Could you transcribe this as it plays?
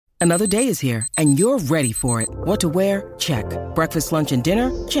Another day is here, and you're ready for it. What to wear? Check. Breakfast, lunch, and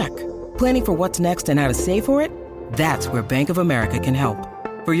dinner? Check. Planning for what's next and how to save for it? That's where Bank of America can help.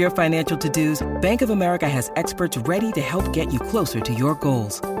 For your financial to-dos, Bank of America has experts ready to help get you closer to your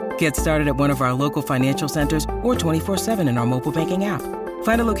goals. Get started at one of our local financial centers or 24/7 in our mobile banking app.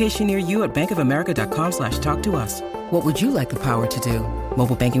 Find a location near you at bankofamerica.com/talktous. What would you like the power to do?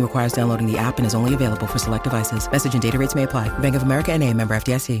 Mobile banking requires downloading the app and is only available for select devices. Message and data rates may apply. Bank of America N.A., member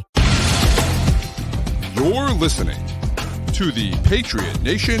FDIC. You're listening to the Patriot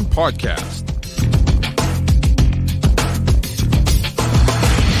Nation podcast.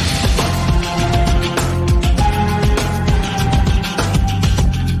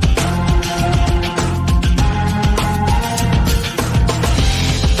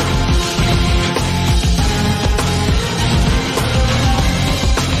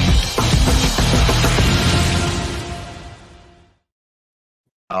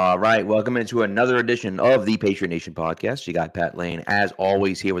 All right, welcome into another edition of the Patriot Nation podcast. You got Pat Lane, as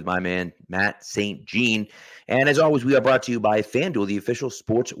always, here with my man, Matt St. Jean. And as always, we are brought to you by FanDuel, the official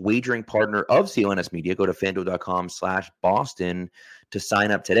sports wagering partner of CLNS Media. Go to FanDuel.com/Boston to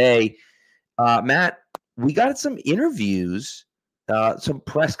sign up today. Matt, we got some interviews, some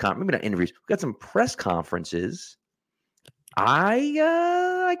press maybe not interviews. We got some press conferences.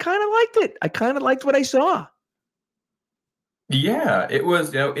 I kind of liked it. I kind of liked what I saw. Yeah, it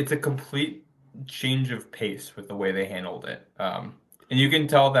was, it's a complete change of pace with the way they handled it. And you can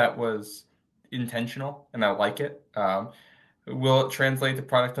tell that was intentional, and I like it. Will it translate to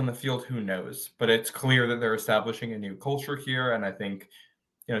product on the field? Who knows? But it's clear that they're establishing a new culture here, and I think,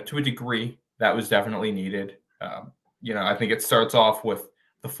 to a degree, that was definitely needed. I think it starts off with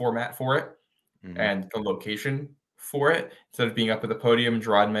the format for it and the location for it. Instead of being up at the podium,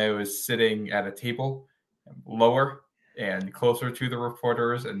 Gerard Mayo is sitting at a table lower and closer to the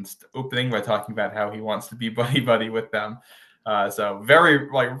reporters and opening by talking about how he wants to be buddy-buddy with them. So very,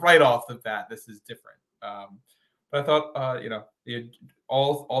 right off the bat, this is different. But I thought,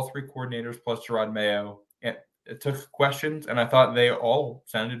 all three coordinators plus Gerard Mayo, it took questions, and I thought they all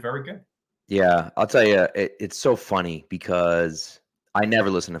sounded very good. Yeah, I'll tell you, it's so funny because I never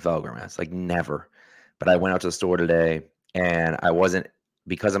listen to Felgermas, never. But I went out to the store today, and I wasn't,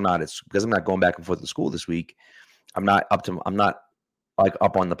 because I'm not going back and forth to school this week. I'm not up on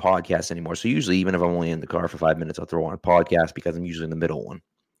the podcast anymore. So usually, even if I'm only in the car for 5 minutes, I'll throw on a podcast because I'm usually in the middle one.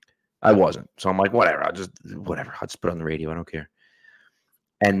 I wasn't. So I'm like, whatever. I'll just put it on the radio. I don't care.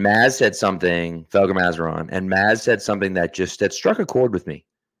 And Maz said something, Felger Mazeron, and Maz said something that struck a chord with me.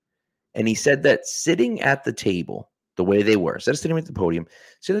 And he said that sitting at the table, the way they were, instead of sitting at the podium,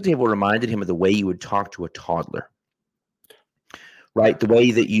 sitting at the table reminded him of the way you would talk to a toddler. Right, the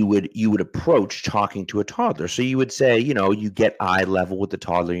way that you would approach talking to a toddler. So you would say, you get eye level with the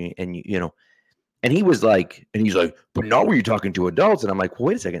toddler, and and he's like, but not when you're talking to adults. And I'm like, well,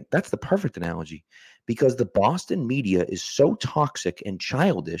 wait a second, that's the perfect analogy, because the Boston media is so toxic and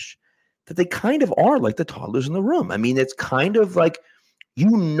childish that they kind of are like the toddlers in the room. I mean, it's kind of like, they're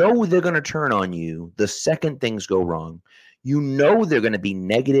going to turn on you the second things go wrong. They're going to be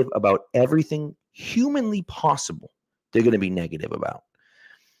negative about everything humanly possible. They're going to be negative about.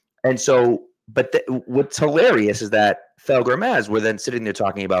 And so, but what's hilarious is that Felger and Maz were then sitting there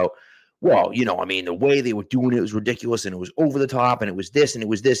talking about, well, the way they were doing it was ridiculous, and it was over the top, and it was this, and it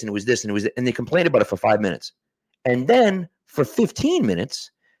was this, and it was this, and it was, and they complained about it for 5 minutes. And then for 15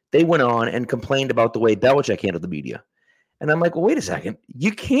 minutes, they went on and complained about the way Belichick handled the media. And I'm like, well, wait a second.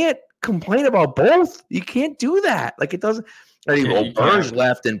 You can't complain about both. You can't do that. It doesn't. Burge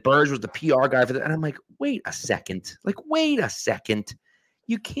left, and Burge was the PR guy for that. And I'm like, wait a second.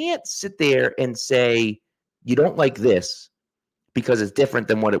 You can't sit there and say you don't like this because it's different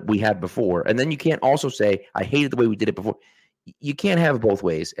than what we had before. And then you can't also say, I hated the way we did it before. You can't have it both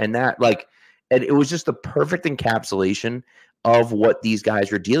ways. And that, and it was just the perfect encapsulation of what these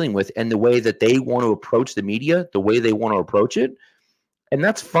guys are dealing with and the way that they want to approach the media, the way they want to approach it. And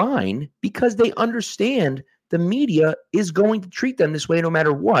that's fine because they understand the media is going to treat them this way no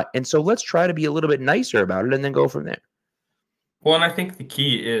matter what. And so let's try to be a little bit nicer about it and then go from there. Well, and I think the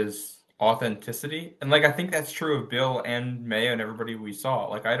key is authenticity. And I think that's true of Bill and Mayo and everybody we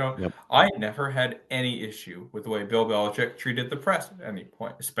saw. I never had any issue with the way Bill Belichick treated the press at any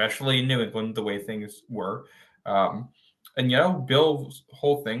point, especially in New England, the way things were. And, Bill's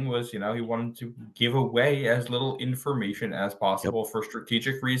whole thing was, he wanted to give away as little information as possible for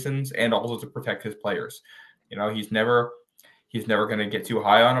strategic reasons and also to protect his players. He's never going to get too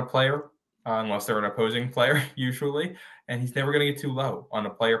high on a player unless they're an opposing player, usually. And he's never going to get too low on a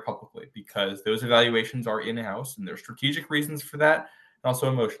player publicly because those evaluations are in-house and there's strategic reasons for that. also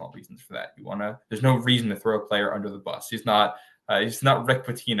emotional reasons for that. There's no reason to throw a player under the bus. He's not Rick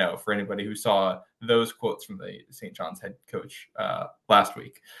Pitino, for anybody who saw those quotes from the St. John's head coach last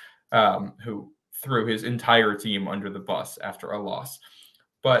week, who threw his entire team under the bus after a loss.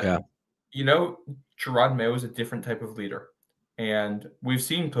 But, Gerard Mayo is a different type of leader. And we've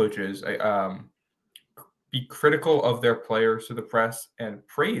seen coaches be critical of their players to the press and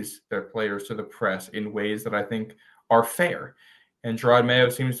praise their players to the press in ways that I think are fair. And Gerard Mayo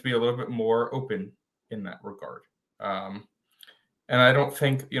seems to be a little bit more open in that regard. And I don't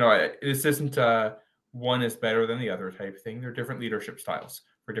think, this isn't one is better than the other type thing. They're different leadership styles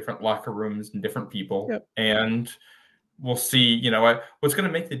for different locker rooms and different people. Yep. And we'll see, what's going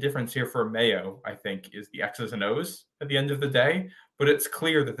to make the difference here for Mayo, I think, is the X's and O's at the end of the day. But it's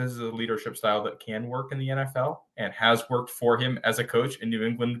clear that this is a leadership style that can work in the NFL and has worked for him as a coach in New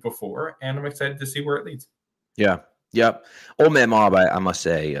England before. And I'm excited to see where it leads. Yeah. Yep. Old Man Mob, I must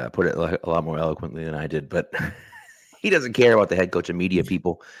say, put it a lot more eloquently than I did, but he doesn't care about the head coach and media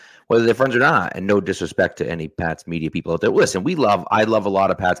people, whether they're friends or not. And no disrespect to any Pats media people out there. Listen, I love a lot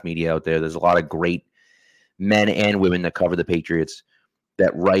of Pats media out there. There's a lot of great men and women that cover the Patriots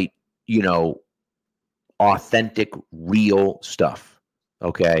that write, authentic, real stuff.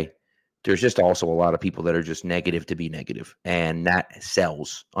 Okay. There's just also a lot of people that are just negative to be negative, and that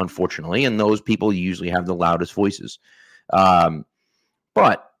sells, unfortunately. And those people usually have the loudest voices.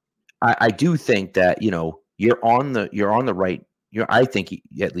 But I do think that, you're on the right. I think,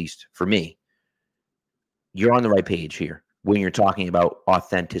 at least for me, you're on the right page here when you're talking about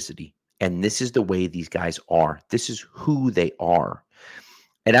authenticity. And this is the way these guys are. This is who they are.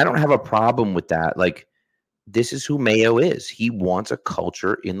 And I don't have a problem with that. Like, this is who Mayo is. He wants a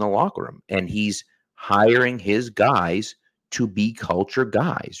culture in the locker room, and he's hiring his guys to be culture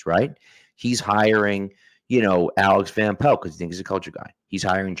guys, right? He's hiring, Alex Van Pelt because he thinks he's a culture guy. He's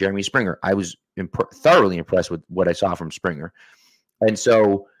hiring Jeremy Springer. I was thoroughly impressed with what I saw from Springer. And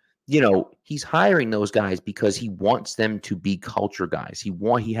so, he's hiring those guys because he wants them to be culture guys.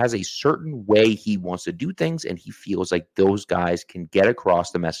 He has a certain way he wants to do things, and he feels like those guys can get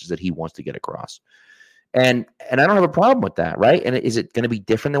across the message that he wants to get across. And I don't have a problem with that, right? And is it going to be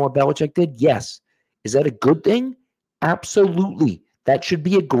different than what Belichick did? Yes. Is that a good thing? Absolutely. That should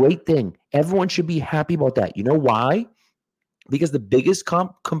be a great thing. Everyone should be happy about that. You know why? Because the biggest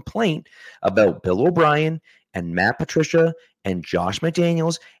complaint about Bill O'Brien and Matt Patricia and Josh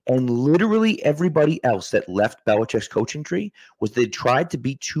McDaniels and literally everybody else that left Belichick's coaching tree was they tried to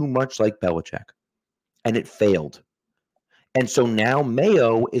be too much like Belichick, and it failed. And so now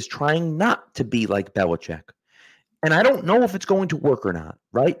Mayo is trying not to be like Belichick. And I don't know if it's going to work or not,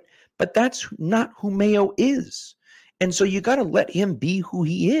 right? But that's not who Mayo is. And so you got to let him be who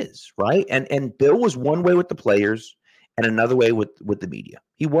he is, right? And Bill was one way with the players and another way with the media.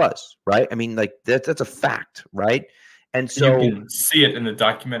 He was, right? I mean, like that's a fact, right? And so you can see it in the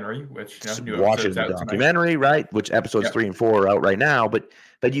documentary, which watch it in the documentary, right? Which episodes 3 and 4 are out right now, but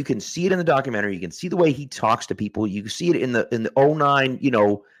you can see it in the documentary. You can see the way he talks to people. You can see it in the 2009,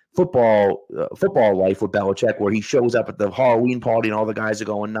 football life with Belichick, where he shows up at the Halloween party and all the guys are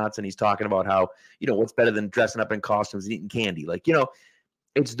going nuts, and he's talking about how what's better than dressing up in costumes and eating candy. Like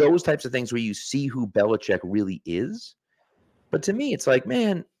it's those types of things where you see who Belichick really is. But to me, it's like,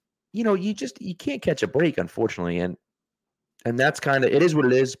 man, you can't catch a break, unfortunately, and that's kind of, it is what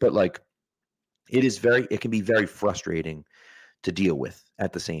it is, but like it can be very frustrating to deal with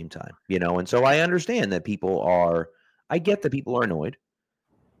at the same time, and so I understand that I get that people are annoyed,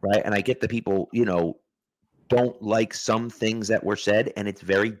 right? And I get that people, don't like some things that were said, and it's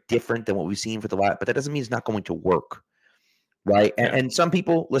very different than what we've seen for the last, but that doesn't mean it's not going to work, right? Yeah. And some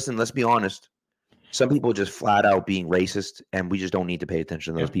people, listen, let's be honest, some people just flat out being racist, and we just don't need to pay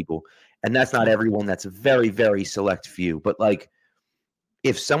attention to those people. And that's not everyone. That's a very, very select few. But like,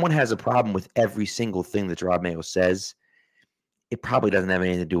 if someone has a problem with every single thing that Gerard Mayo says, it probably doesn't have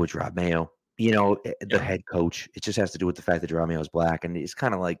anything to do with Gerard Mayo. The head coach. It just has to do with the fact that Gerard Mayo is black, and it's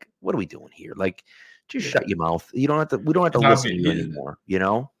kind of like, what are we doing here? Like, just shut your mouth. We don't have to listen to you anymore.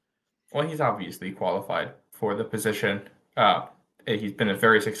 Well, he's obviously qualified for the position. He's been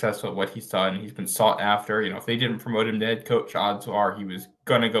very successful at what he's done. He's been sought after. If they didn't promote him to head coach, odds are he was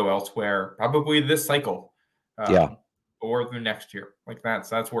going to go elsewhere, probably this cycle, or the next year. Like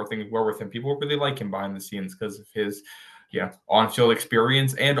that's where things were with him. People really like him behind the scenes because of his, on-field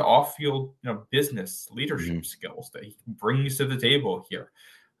experience and off-field, business leadership skills that he brings to the table here.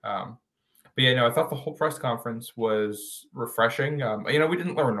 But I thought the whole press conference was refreshing. We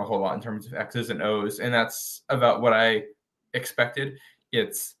didn't learn a whole lot in terms of X's and O's, and that's about what I expected.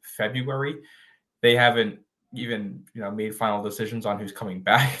 It's February. They haven't even made final decisions on who's coming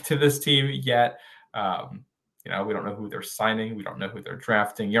back to this team yet. We don't know who they're signing. We don't know who they're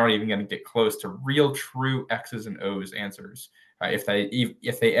drafting. You're not even going to get close to real, true X's and O's answers if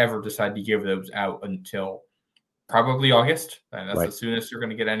they ever decide to give those out until probably August. And that's the soonest you're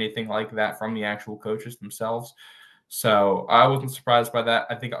going to get anything like that from the actual coaches themselves. So I wasn't surprised by that.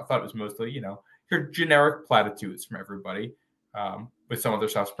 I thought it was mostly, your generic platitudes from everybody, with some other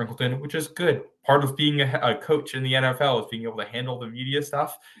stuff sprinkled in, which is good. Part of being a coach in the NFL is being able to handle the media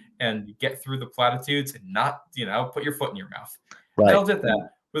stuff and get through the platitudes and not, put your foot in your mouth. Right. They'll did that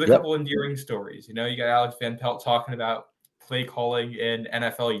with a couple endearing stories. You got Alex Van Pelt talking about play calling in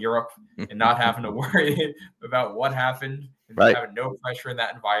NFL Europe and not having to worry about what happened and having no pressure in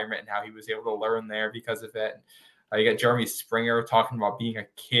that environment and how he was able to learn there because of it. You got Jeremy Springer talking about being a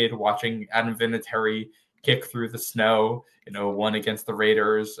kid watching Adam Vinatieri kick through the snow, one against the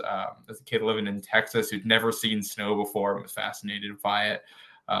Raiders, as a kid living in Texas who'd never seen snow before and was fascinated by it,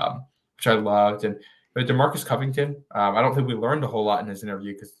 which I loved. And DeMarcus Covington, I don't think we learned a whole lot in his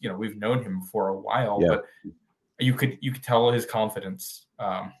interview because, we've known him for a while, but you could tell his confidence.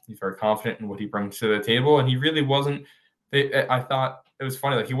 He's very confident in what he brings to the table, and he really wasn't. I thought it was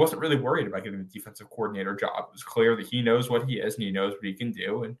funny, he wasn't really worried about getting the defensive coordinator job. It was clear that he knows what he is and he knows what he can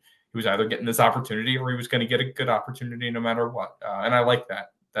do, and he was either getting this opportunity or he was going to get a good opportunity no matter what. And I like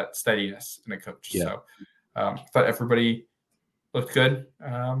that steadiness in a coach. Yeah. So I thought everybody looked good.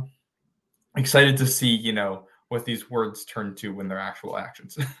 Excited to see, what these words turn to when they're actual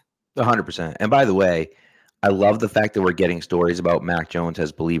actions. 100%. And by the way, I love the fact that we're getting stories about Mac Jones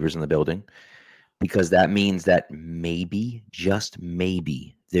as believers in the building, because that means that maybe, just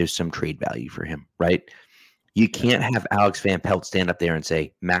maybe, there's some trade value for him, right? You can't have Alex Van Pelt stand up there and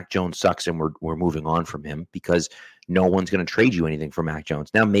say, Mac Jones sucks and we're moving on from him, because no one's going to trade you anything for Mac Jones.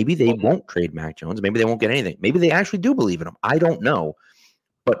 Now, maybe they won't trade Mac Jones. Maybe they won't get anything. Maybe they actually do believe in him. I don't know.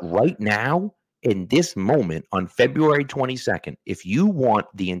 But right now, in this moment, on February 22nd, if you want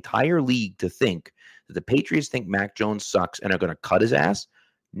the entire league to think that the Patriots think Mac Jones sucks and are going to cut his ass,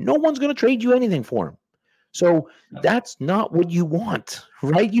 no one's going to trade you anything for him. So that's not what you want,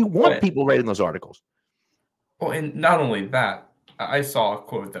 right? You want people writing those articles. Well, and not only that, I saw a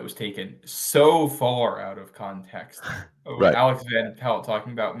quote that was taken so far out of context. Alex Van Pelt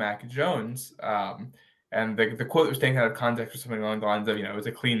talking about Mac Jones, and the quote that was taken out of context was something along the lines of, it's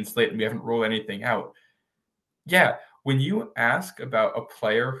a clean slate and we haven't ruled anything out. Yeah, when you ask about a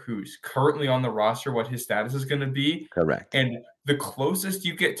player who's currently on the roster, what his status is going to be, correct, and the closest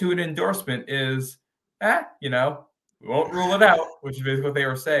you get to an endorsement is, we won't rule it out, which is basically what they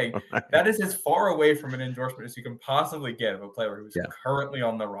were saying. That is as far away from an endorsement as you can possibly get of a player who's currently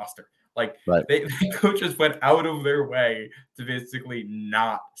on the roster. The coaches went out of their way to basically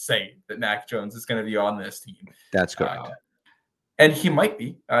not say that Mac Jones is going to be on this team. That's correct. And he might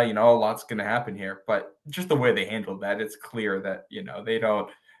be. A lot's going to happen here. But just the way they handled that, it's clear that,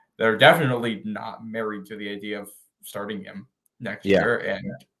 they're definitely not married to the idea of starting him next year. And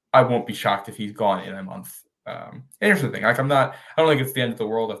I won't be shocked if he's gone in a month. And here's the thing, I don't think it's the end of the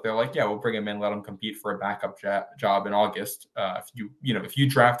world if they're like, we'll bring him in, let him compete for a backup job in August. If you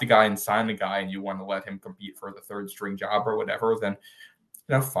draft a guy and sign a guy and you want to let him compete for the third string job or whatever, then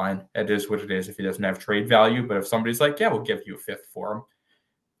fine. It is what it is if he doesn't have trade value. But if somebody's like, we'll give you a fifth for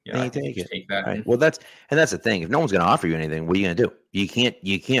him, take that. Right. Well, that's the thing. If no one's going to offer you anything, what are you going to do?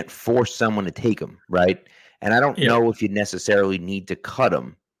 You can't force someone to take him, right? And I don't know if you necessarily need to cut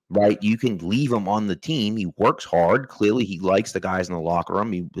him. Right, you can leave him on the team. He works hard. Clearly, he likes the guys in the locker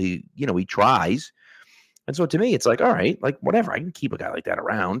room. He tries. And so to me, it's like, all right, whatever. I can keep a guy like that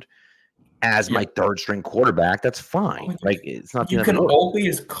around as my third string quarterback. That's fine. It's not. You can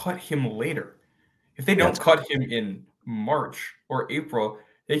always cut him later. If they don't cut him in March or April,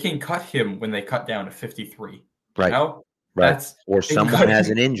 they can cut him when they cut down to 53. Right. Right. Or someone has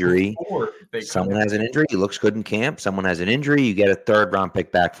an injury. Someone has an injury. He looks good in camp. Someone has an injury. You get a third round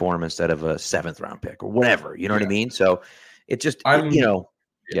pick back for him instead of a 7th round pick or whatever. You know what I mean? So it just, I'm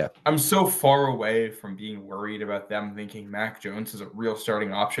so far away from being worried about them thinking Mac Jones is a real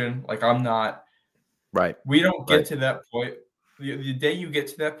starting option. I'm not. Right. We don't get to that point. The day you get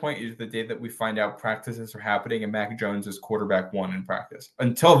to that point is the day that we find out practices are happening and Mac Jones is quarterback 1 in practice.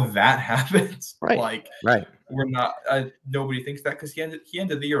 Until that happens, we're not. Nobody thinks that because he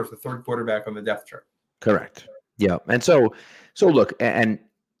ended the year as the 3rd quarterback on the depth chart. Correct. Yeah, and so look, and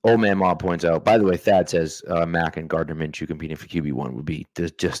Old Man Mob points out. By the way, Thad says Mac and Gardner Minshew competing for QB1 would be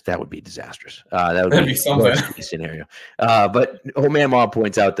that would be disastrous. That would be something scenario. But Old Man Mob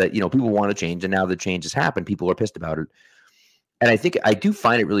points out that people want to change, and now the change has happened. People are pissed about it. And I think I do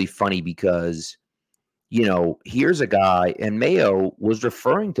find it really funny because here's a guy, and Mayo was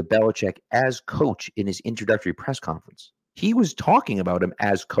referring to Belichick as coach in his introductory press conference. He was talking about him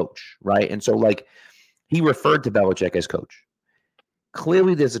as coach, right? And so, like, he referred to Belichick as coach.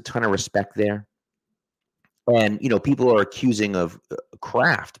 Clearly, there's a ton of respect there. And, people are accusing of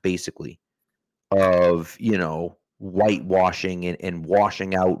Kraft, basically, of, whitewashing and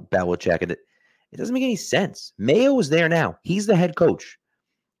washing out Belichick. And it doesn't make any sense. Mayo is there now. He's the head coach.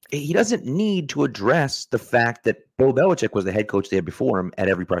 He doesn't need to address the fact that Bill Belichick was the head coach there before him at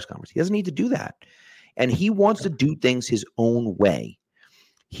every press conference. He doesn't need to do that. And he wants to do things his own way.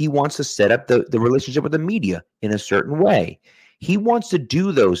 He wants to set up the relationship with the media in a certain way. He wants to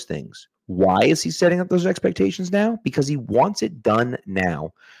do those things. Why is he setting up those expectations now? Because he wants it done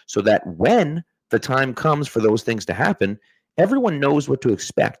now, so that when the time comes for those things to happen, everyone knows what to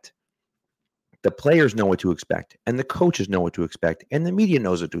expect. The players know what to expect, and the coaches know what to expect, and the media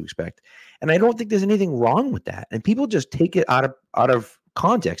knows what to expect. And I don't think there's anything wrong with that. And people just take it out of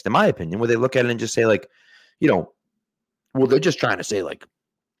context, in my opinion, where they look at it and just say, like, well, they're just trying to say, like,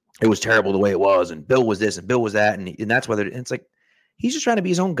 it was terrible the way it was, and Bill was this, and Bill was that, and that's whether it's like he's just trying to be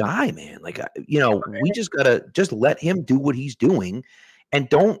his own guy, man. Like, we just gotta just let him do what he's doing, and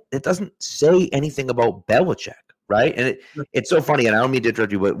it doesn't say anything about Belichick. Right. And it's so funny. And I don't mean to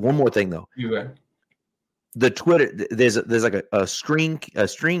interrupt you, but one more thing, though. The Twitter, there's like a screen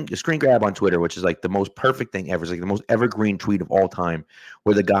grab on Twitter, which is like the most perfect thing ever. It's like the most evergreen tweet of all time,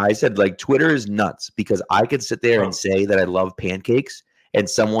 where the guy said, like, Twitter is nuts because I could sit there and say that I love pancakes, and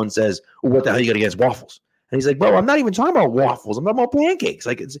someone says, well, what the hell are you got against waffles? And he's like, bro, I'm not even talking about waffles. I'm talking about pancakes.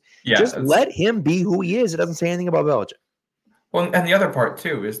 Like, let him be who he is. It doesn't say anything about Belichick. Well, and the other part,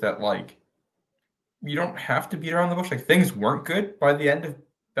 too, is that, like, you don't have to beat around the bush. Like, things weren't good by the end of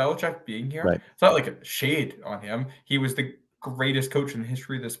Belichick being here. Right. It's not like a shade on him. He was the greatest coach in the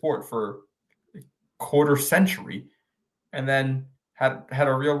history of the sport for a quarter century, and then had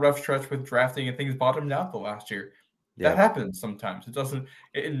a real rough stretch with drafting, and things bottomed out the last year. Yeah. That happens sometimes. It doesn't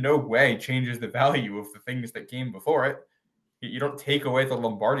in no way changes the value of the things that came before it. You don't take away the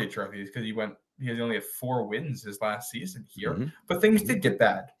Lombardi trophies because he only had 4 wins his last season here. Mm-hmm. But things did get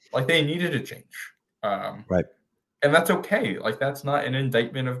bad. Like, they needed to change. Right. And that's okay. Like, that's not an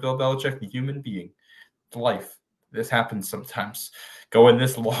indictment of Bill Belichick, the human being. Life. This happens sometimes. Going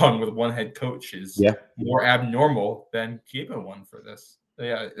this long with one head coach is more abnormal than keeping one for this.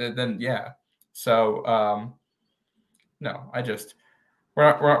 So, no, we're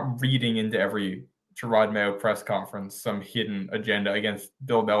not reading into every Gerard Mayo press conference some hidden agenda against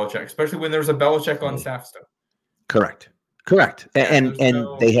Bill Belichick, especially when there's a Belichick on staff still. Correct. And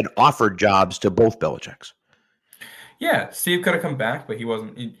they had offered jobs to both Belichicks. Yeah, Steve could have come back, but he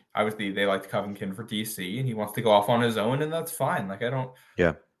wasn't. Obviously, they liked Covington for DC, and he wants to go off on his own, and that's fine. Like,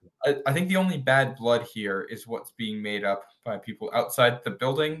 I think the only bad blood here is what's being made up by people outside the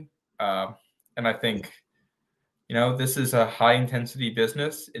building. And I think, this is a high-intensity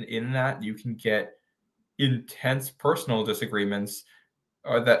business, and in that you can get intense personal disagreements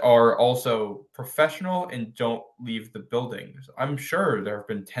that are also professional and don't leave the building. I'm sure there have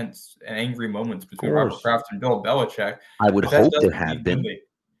been tense and angry moments between Robert Kraft and Bill Belichick. I would hope there have been.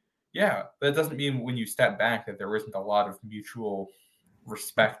 That doesn't mean when you step back that there isn't a lot of mutual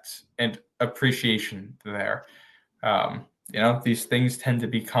respect and appreciation there. These things tend to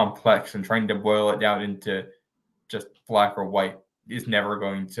be complex, and trying to boil it down into just black or white is never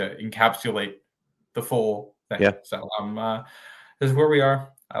going to encapsulate the full thing. Yeah. So this is where we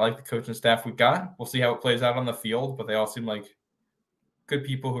are. I like the coaching staff we got. We'll see how it plays out on the field, but they all seem like good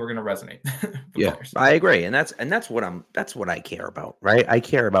people who are going to resonate. Yeah, players. I agree, and that's what I care about, right? I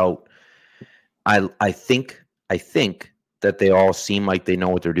care about. I think that they all seem like they know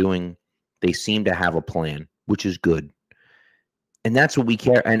what they're doing. They seem to have a plan, which is good, and that's what we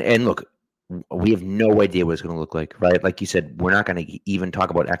care. And look, we have no idea what it's going to look like, right? Like you said, we're not going to even talk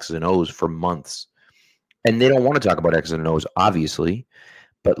about X's and O's for months. And they don't want to talk about X's and O's, obviously,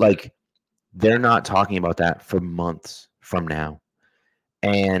 but like they're not talking about that for months from now.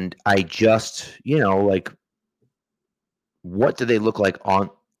 And I just, like, what do they look like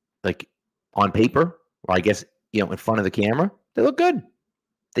on paper? Or I guess, in front of the camera? They look good.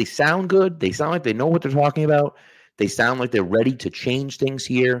 They sound good. They sound like they know what they're talking about. They sound like they're ready to change things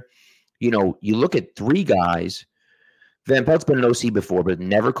here. You look at 3 guys. Van Pelt's been an OC before, but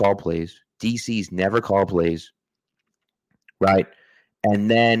never called plays. DC's never called plays, right?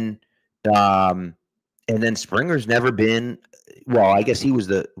 And then Springer's never been. Well, I guess he was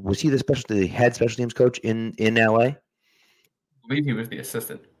the head special teams coach in LA? I believe he was the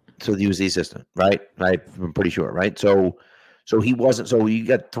assistant. So he was the assistant, right? I'm pretty sure, right? So So he wasn't. So you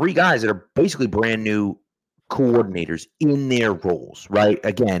got three guys that are basically brand new coordinators in their roles, right?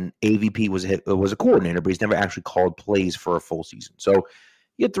 Again, AVP was a coordinator, but he's never actually called plays for a full season. So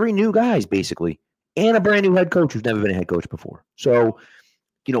you get three new guys basically, and a brand new head coach who's never been a head coach before. So,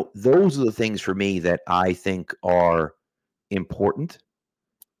 those are the things for me that I think are important.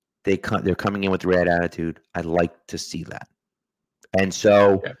 They're coming in with the right attitude. I like to see that. And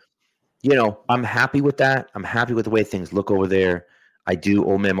so, I'm happy with that. I'm happy with the way things look over there. I do.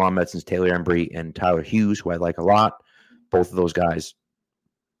 Old Man Marmetson's Taylor Embry and Tyler Hughes, who I like a lot. Both of those guys.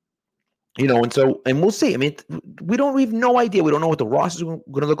 And we'll see. I mean, we have no idea. We don't know what the roster is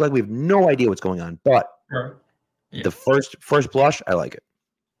going to look like. We have no idea what's going on. But the first blush, I like it.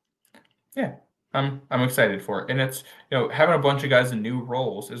 Yeah, I'm excited for it. And it's, having a bunch of guys in new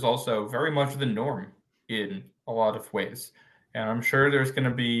roles is also very much the norm in a lot of ways. And I'm sure there's going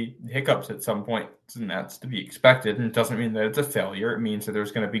to be hiccups at some point, and that's to be expected. And it doesn't mean that it's a failure. It means that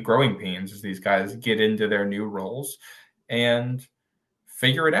there's going to be growing pains as these guys get into their new roles and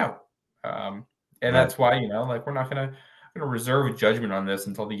figure it out. That's why, we're not going to reserve a judgment on this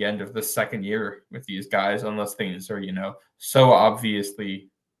until the end of the second year with these guys, unless things are, so obviously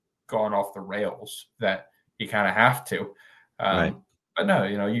gone off the rails that you kind of have to. But no,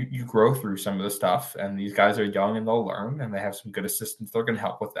 you grow through some of the stuff, and these guys are young and they'll learn, and they have some good assistants. They're going to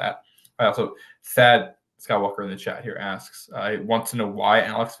help with that. Also, Thad Skywalker in the chat here asks, I want to know why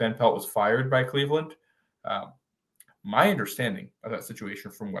Alex Van Pelt was fired by Cleveland. My understanding of that situation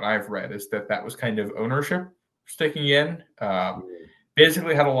from what I've read is that was kind of ownership sticking in.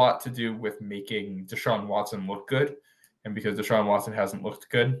 Basically had a lot to do with making Deshaun Watson look good. And because Deshaun Watson hasn't looked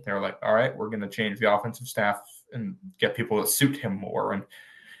good, they were like, all right, we're going to change the offensive staff and get people that suit him more. And,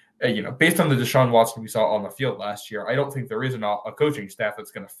 based on the Deshaun Watson we saw on the field last year, I don't think there is a coaching staff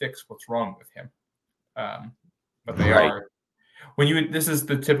that's going to fix what's wrong with him. But they are. This is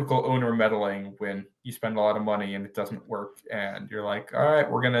the typical owner meddling when you spend a lot of money and it doesn't work. And you're like, all right,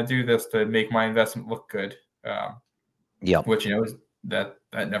 we're going to do this to make my investment look good. Which, that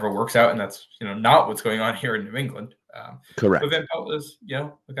never works out. And that's, not what's going on here in New England. Correct. But Van Pelt is,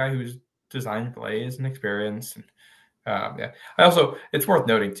 a guy who's designed plays and experienced. And it's worth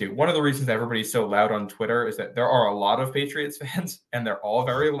noting too, one of the reasons everybody's so loud on Twitter is that there are a lot of Patriots fans and they're all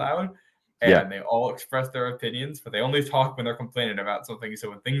very loud and they all express their opinions, but they only talk when they're complaining about something. So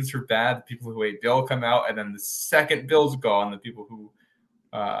when things are bad, the people who hate Bill come out, and then the second Bill's gone, the people who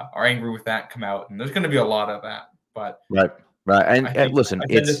are angry with that come out, and there's going to be a lot of that. But right. And listen, I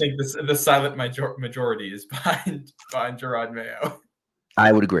tend to think the silent majority is behind Gerard Mayo.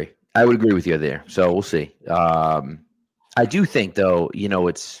 I would agree with you there. So we'll see. I do think though,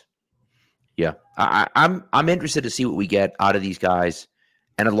 I'm interested to see what we get out of these guys,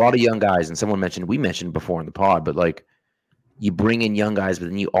 and a lot of young guys. And we mentioned before in the pod, but like you bring in young guys, but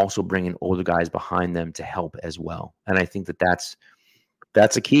then you also bring in older guys behind them to help as well. And I think that's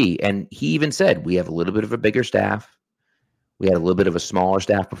a key. And he even said we have a little bit of a bigger staff. We had a little bit of a smaller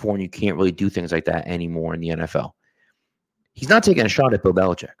staff before, and you can't really do things like that anymore in the NFL. He's not taking a shot at Bill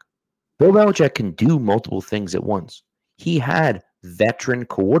Belichick. Bill Belichick can do multiple things at once. He had veteran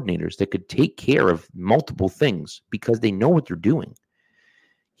coordinators that could take care of multiple things because they know what they're doing.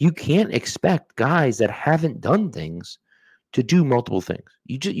 You can't expect guys that haven't done things to do multiple things.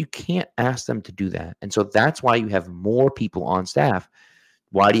 You can't ask them to do that. And so that's why you have more people on staff.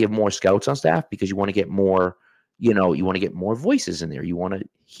 Why do you have more scouts on staff? Because you want to get more, you want to get more voices in there. You want to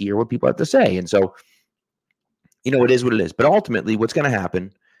hear what people have to say. And so, it is what it is. But ultimately, what's going to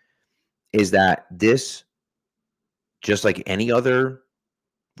happen is that this, just like any other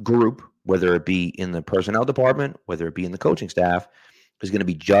group, whether it be in the personnel department, whether it be in the coaching staff, is going to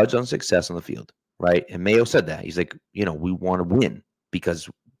be judged on success on the field, right? And Mayo said that. He's like, we want to win because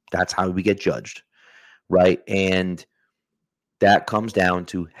that's how we get judged, right? And that comes down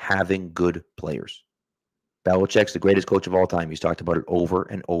to having good players. Belichick's the greatest coach of all time. He's talked about it over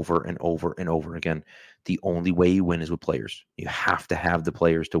and over and over and over again. The only way you win is with players. You have to have the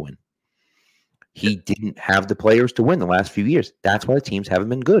players to win. He didn't have the players to win the last few years. That's why the teams haven't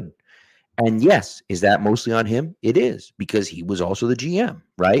been good. And yes, is that mostly on him? It is, because he was also the GM,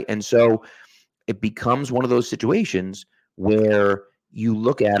 right? And so it becomes one of those situations where you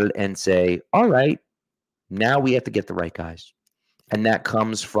look at it and say, all right, now we have to get the right guys. And that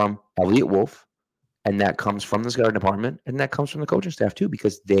comes from Elliott Wolf, and that comes from the scouting department, and that comes from the coaching staff too,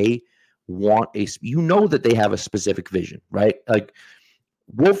 because they want that they have a specific vision, right? Like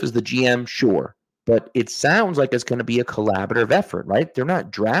Wolf is the GM, sure, but it sounds like it's going to be a collaborative effort, right? They're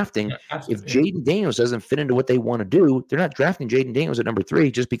not drafting. If Jaden Daniels doesn't fit into what they want to do, they're not drafting Jaden Daniels at number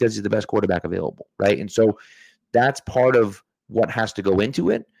 3 just because he's the best quarterback available, right? And so that's part of what has to go into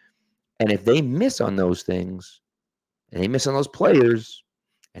it. And if they miss on those things, and they miss on those players,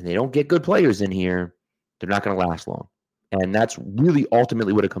 and they don't get good players in here, they're not going to last long. And that's really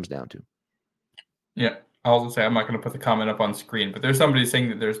ultimately what it comes down to. Yeah. I'll also say I'm not going to put the comment up on screen, but there's somebody saying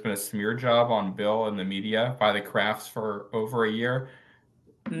that there's been a smear job on Bill in the media by the Crafts for over a year.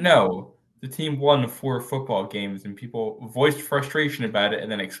 No. The team won 4 football games, and people voiced frustration about it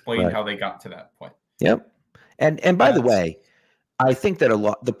and then explained how they got to that point. Yep. And by the way, I think that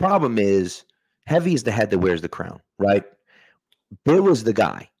the problem is heavy is the head that wears the crown, right? Bill is the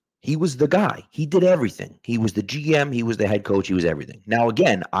guy. He was the guy. He did everything. He was the GM. He was the head coach. He was everything. Now,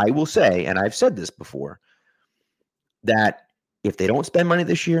 again, I will say, and I've said this before, that if they don't spend money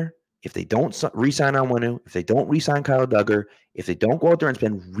this year, if they don't re-sign Onwenu, if they don't re-sign Kyle Duggar, if they don't go out there and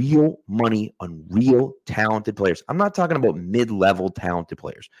spend real money on real talented players, I'm not talking about mid-level talented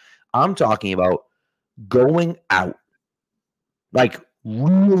players. I'm talking about going out, like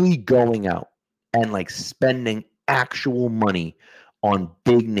really going out and like spending actual money on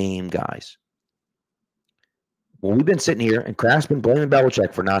big name guys. Well, we've been sitting here and Kraft's been blaming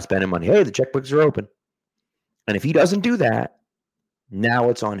Belichick for not spending money. Hey, the checkbooks are open. And if he doesn't do that, now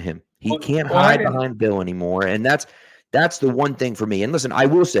it's on him. He can't hide behind Bill anymore. And that's the one thing for me. And listen, I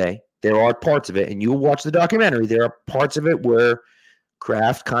will say there are parts of it, and you'll watch the documentary, there are parts of it where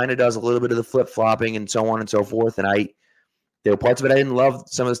Kraft kind of does a little bit of the flip-flopping and so on and so forth. And there were parts of it I didn't love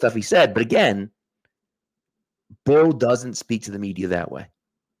some of the stuff he said. But again, Bill doesn't speak to the media that way.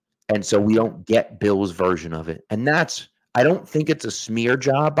 And so we don't get Bill's version of it. And I don't think it's a smear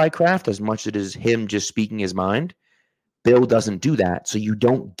job by Kraft as much as it is him just speaking his mind. Bill doesn't do that. So you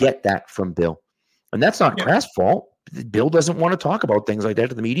don't get that from Bill. And that's not Kraft's fault. Bill doesn't want to talk about things like that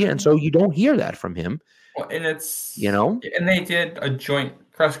to the media. And so you don't hear that from him. Well, and and they did a joint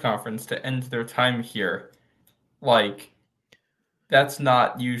press conference to end their time here. Like, that's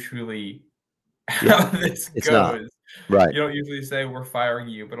not usually how this goes. Not. Right. You don't usually say we're firing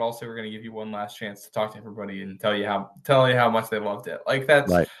you, but also we're going to give you one last chance to talk to everybody and tell you how much they loved it. Like,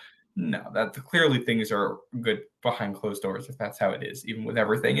 that's right. No, that clearly things are good behind closed doors if that's how it is, even with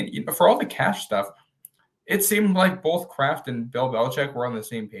everything. And for all the cash stuff, it seemed like both Kraft and Bill Belichick were on the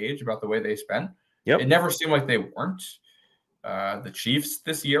same page about the way they spent. Yep. It never seemed like they weren't. The Chiefs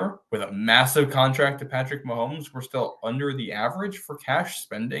this year, with a massive contract to Patrick Mahomes, were still under the average for cash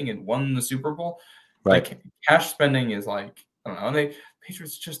spending and won the Super Bowl. Right. Like, cash spending is like, I don't know. And the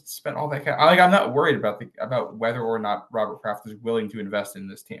Patriots just spent all that cash. I'm not worried about whether or not Robert Kraft is willing to invest in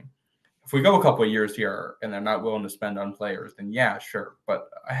this team. If we go a couple of years here and they're not willing to spend on players, then yeah, sure. But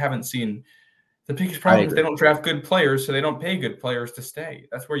I haven't seen the biggest problem is they don't draft good players, so they don't pay good players to stay.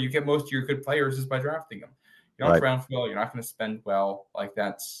 That's where you get most of your good players is by drafting them. You don't draft well, you're not going to spend well. Like,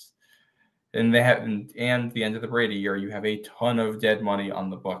 that's – and they have – and the end of the Brady year, you have a ton of dead money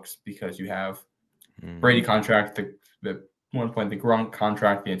on the books because you have Brady contract, the one point the Gronk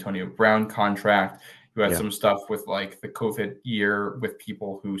contract, the Antonio Brown contract. You had some stuff with like the COVID year with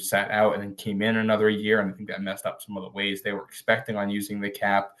people who sat out and then came in another year, and I think that messed up some of the ways they were expecting on using the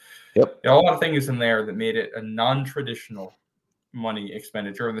cap. Yep. There are a lot of things in there that made it a non-traditional money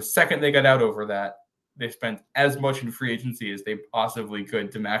expenditure. And the second they got out over that, they spent as much in free agency as they possibly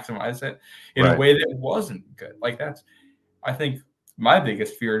could to maximize it in a way that wasn't good. Like, that's, I think, my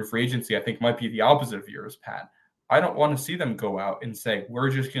biggest fear in free agency, I think, might be the opposite of yours, Pat. I don't want to see them go out and say, we're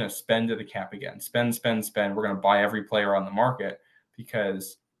just going to spend to the cap again. Spend. We're going to buy every player on the market,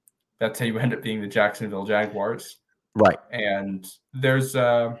 because that's how you end up being the Jacksonville Jaguars. Right. And there's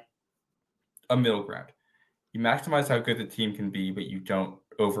a middle ground. You maximize how good the team can be, but you don't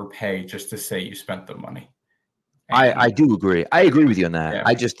overpay just to say you spent the money. I do agree. I agree with you on that. Yeah.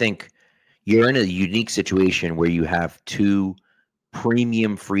 I just think you're in a unique situation where you have two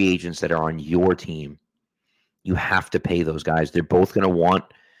premium free agents that are on your team. You have to pay those guys. They're both going to want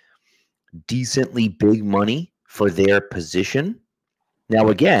decently big money for their position. Now,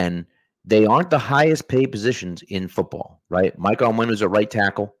 again, they aren't the highest paid positions in football, right? Mike Onwenu is a right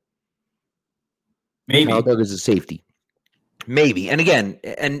tackle. Maybe. Kyle Duggar is a safety. Maybe. And again,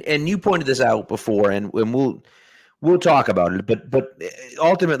 and you pointed this out before, and we'll talk about it. But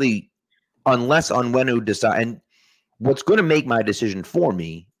ultimately, unless Onwenu decide, and what's going to make my decision for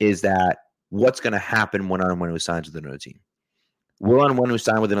me is that what's going to happen when Onwenu signs with another team? Will Onwenu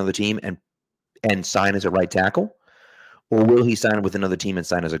sign with another team and sign as a right tackle? Or will he sign with another team and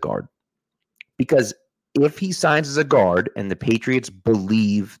sign as a guard? Because if he signs as a guard and the Patriots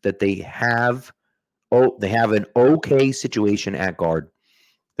believe that they have an okay situation at guard,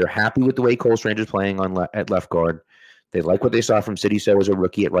 they're happy with the way Cole Stranger's playing at left guard. They like what they saw from City So as a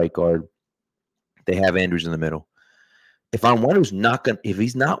rookie at right guard. They have Andrews in the middle. if if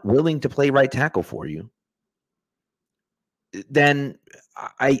he's not willing to play right tackle for you, then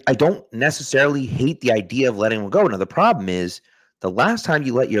I don't necessarily hate the idea of letting him go. Now, the problem is the last time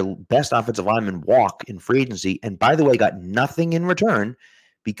you let your best offensive lineman walk in free agency, and by the way, got nothing in return,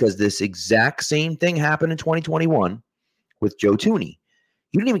 because this exact same thing happened in 2021 with Joe Thuney.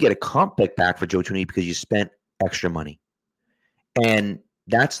 You didn't even get a comp pick back for Joe Thuney because you spent extra money. And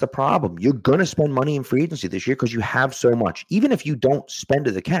that's the problem. You're going to spend money in free agency this year because you have so much. Even if you don't spend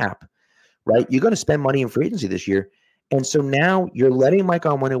to the cap, right, you're going to spend money in free agency this year. And so now you're letting Mike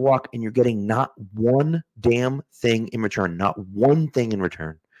Onwenu walk, and you're getting not one damn thing in return, not one thing in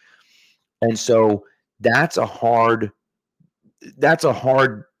return. And so that's a hard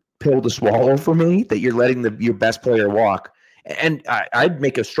pill to swallow for me, that you're letting your best player walk. And I'd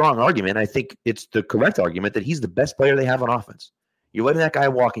make a strong argument. I think it's the correct argument that he's the best player they have on offense. You're letting that guy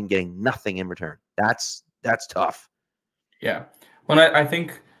walk and getting nothing in return. That's tough. Yeah. Well, I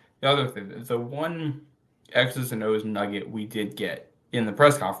think the other thing, the one X's and O's nugget we did get in the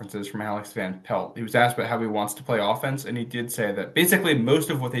press conferences from Alex Van Pelt, he was asked about how he wants to play offense, and he did say that basically most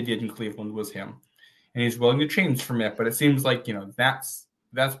of what they did in Cleveland was him, and he's willing to change from it, but it seems like, that's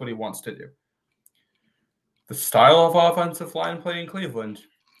what he wants to do. The style of offensive line play in Cleveland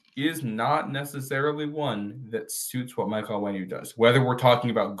is not necessarily one that suits what Mike Onwenu does, whether we're talking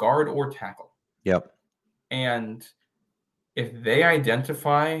about guard or tackle. Yep. And if they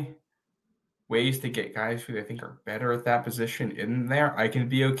identify ways to get guys who they think are better at that position in there, I can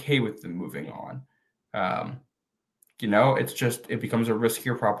be okay with them moving on. It becomes a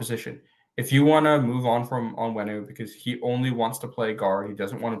riskier proposition. If you want to move on from Onwenu because he only wants to play guard, he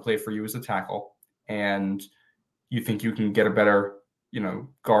doesn't want to play for you as a tackle, and you think you can get a better,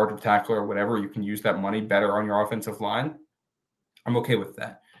 guard or tackle or whatever, you can use that money better on your offensive line, I'm okay with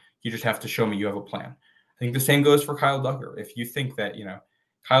that. You just have to show me you have a plan. I think the same goes for Kyle Duggar. If you think that,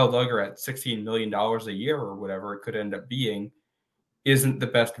 Kyle Duggar at $16 million a year or whatever it could end up being isn't the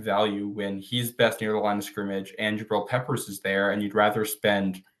best value when he's best near the line of scrimmage and Jabril Peppers is there, and you'd rather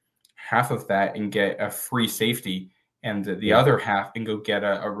spend half of that and get a free safety and the other half and go get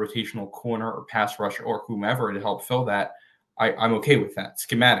a rotational corner or pass rush or whomever to help fill that, I'm okay with that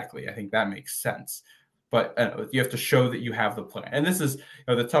schematically. I think that makes sense. But you have to show that you have the plan. And this is,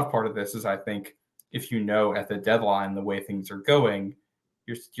 the tough part of this is, I think, if at the deadline the way things are going,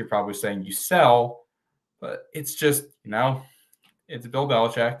 you're probably saying you sell, but it's just, it's Bill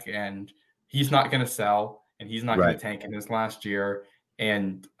Belichick, and he's not going to sell, and he's not going to tank in his last year.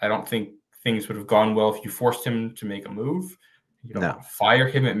 And I don't think things would have gone well if you forced him to make a move. You don't want to fire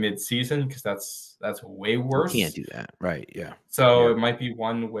him at midseason because that's way worse. You can't do that. Right. Yeah. So it might be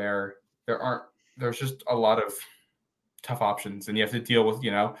one where there's just a lot of tough options, and you have to deal with,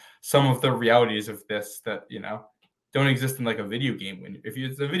 some of the realities of this that, don't exist in like a video game. If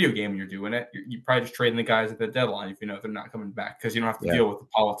it's a video game and you're doing it, you're probably just trading the guys at the deadline if they're not coming back, because you don't have to deal with the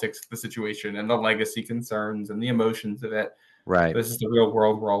politics of the situation and the legacy concerns and the emotions of it. Right. This is the real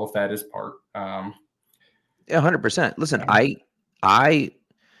world where all of that is part. 100%. Listen, I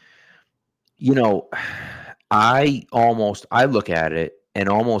look at it and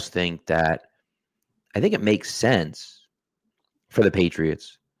almost think that I think it makes sense for the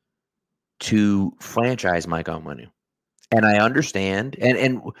Patriots to franchise Mike Onwenu. And I understand,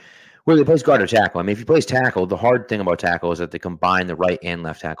 and whether he plays guard or tackle. I mean, if he plays tackle, the hard thing about tackle is that they combine the right and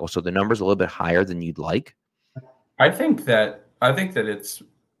left tackle, so the number's a little bit higher than you'd like. I thought it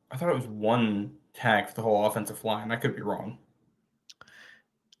was one tag for the whole offensive line. I could be wrong.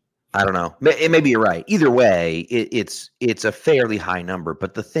 I don't know. Maybe you're right. Either way, it's a fairly high number.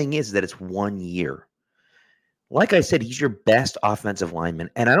 But the thing is that it's 1 year. Like I said, he's your best offensive lineman,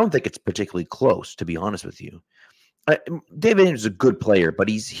 and I don't think it's particularly close, to be honest with you. David Andrews is a good player, but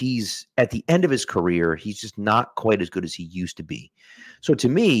he's at the end of his career, he's just not quite as good as he used to be. So to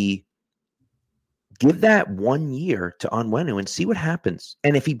me, give that 1 year to Onwenu and see what happens.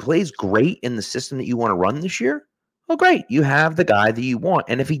 And if he plays great in the system that you want to run this year, well, great. You have the guy that you want.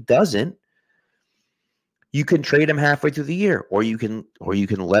 And if he doesn't, you can trade him halfway through the year, or you can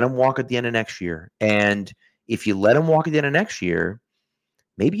let him walk at the end of next year. And if you let him walk at the end of next year,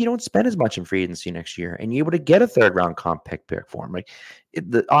 maybe you don't spend as much in free agency next year, and you're able to get a third-round comp pick for him.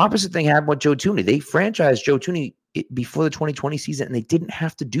 The opposite thing happened with Joe Thuney. They franchised Joe Thuney before the 2020 season, and they didn't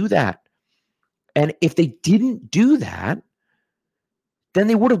have to do that. And if they didn't do that, then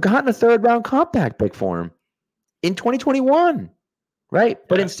they would have gotten a third-round comp pick for him in 2021, right?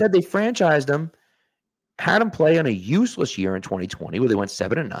 But instead, they franchised him, had him play on a useless year in 2020 where they went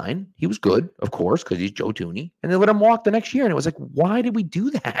 7-9. He was good, of course, because he's Joe Thuney. And they let him walk the next year. And it was like, why did we do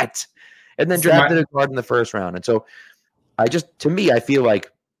that? And then drafted a guard in the first round. And so To me, I feel like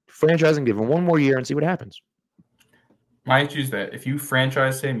franchise and give him one more year and see what happens. My issue is that if you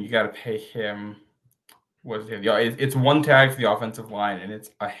franchise him, you got to pay him. What is it? It's one tag for the offensive line, and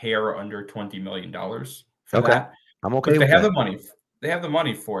it's a hair under $20 million for that. I'm okay But they with have that. the money. They have the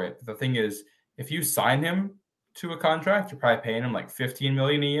money for it. The thing is, if you sign him to a contract, you're probably paying him like $15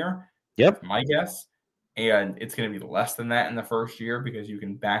 million a year. Yep. My guess. And it's going to be less than that in the first year because you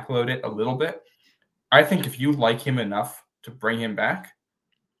can backload it a little bit. I think if you like him enough to bring him back,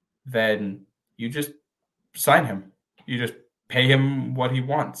 then you just sign him. You just pay him what he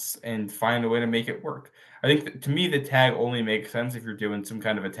wants and find a way to make it work. I think that, to me, the tag only makes sense if you're doing some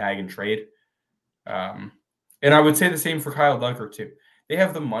kind of a tag and trade. And I would say the same for Kyle Duggar too. They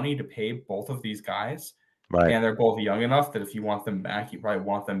have the money to pay both of these guys, Right. and they're both young enough that if you want them back, you probably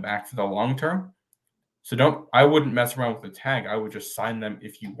want them back for the long term. So I wouldn't mess around with the tag. I would just sign them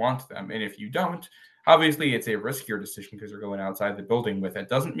if you want them. And if you don't, obviously it's a riskier decision because you're going outside the building with it.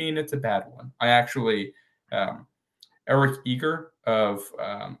 Doesn't mean it's a bad one. I actually, Eric Eager of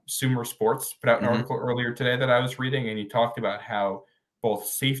Sumer Sports put out an article earlier today that I was reading, and he talked about how both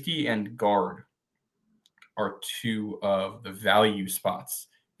safety and guard are two of the value spots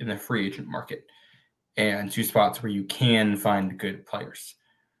in the free agent market and two spots where you can find good players.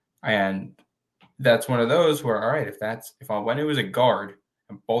 And that's one of those where, all right, if Onwenu is a guard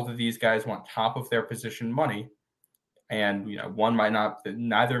and both of these guys want top of their position money, and one might not,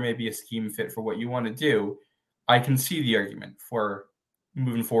 neither may be a scheme fit for what you want to do, I can see the argument for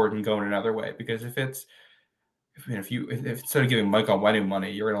moving forward and going another way. Because if instead of giving Mike Onwenu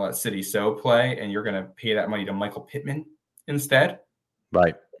money, you're going to let City So play and you're going to pay that money to Michael Pittman instead,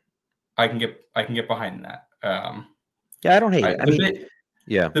 right? I can get behind that. Yeah, I don't hate it.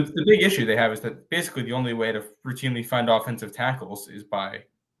 The big issue they have is that basically the only way to routinely find offensive tackles is by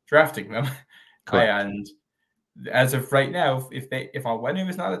drafting them. And as of right now, if Onwenu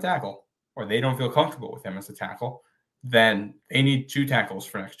is not a tackle or they don't feel comfortable with him as a tackle, then they need two tackles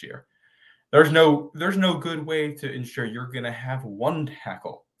for next year. There's no good way to ensure you're going to have one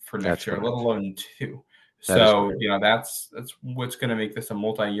tackle for next year, let alone two. So, that's what's going to make this a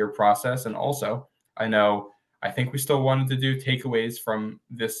multi-year process. And also, I think we still wanted to do takeaways from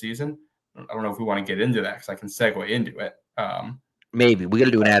this season. I don't know if we want to get into that because I can segue into it. Maybe we got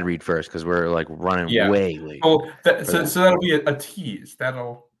to do an ad read first because we're like running way late. Well, so that'll be a tease.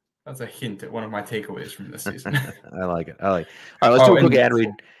 That's a hint at one of my takeaways from this season. I like it. All right, let's do a quick ad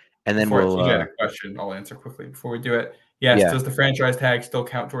read, and then we'll. You had a question. I'll answer quickly before we do it. Yes. Does the franchise tag still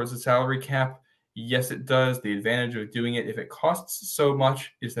count towards the salary cap? Yes, it does. The advantage of doing it, if it costs so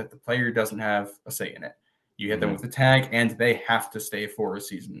much, is that the player doesn't have a say in it. You hit them with the tag, and they have to stay for a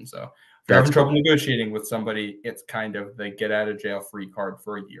season. So if you're having trouble negotiating with somebody, it's kind of the get-out-of-jail-free card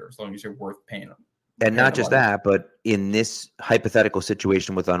for a year, as long as you're worth paying them. And not just that, but in this hypothetical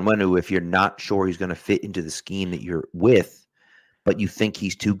situation with Onwenu, if you're not sure he's going to fit into the scheme that you're with, but you think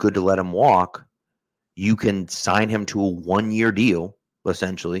he's too good to let him walk, you can sign him to a 1-year deal,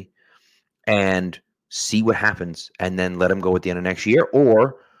 essentially, and see what happens, and then let him go at the end of next year,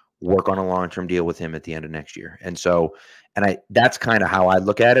 or work on a long-term deal with him at the end of next year. And so, that's kind of how I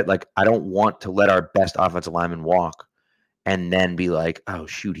look at it. Like, I don't want to let our best offensive lineman walk and then be like, oh,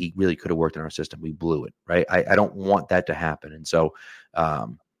 shoot, he really could have worked in our system. We blew it, right? I don't want that to happen. And so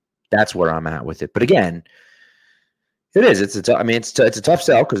that's where I'm at with it. But again, it is. It's a tough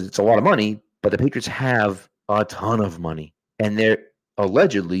sell because it's a lot of money, but the Patriots have a ton of money, and they're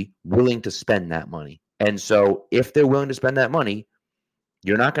allegedly willing to spend that money. And so if they're willing to spend that money,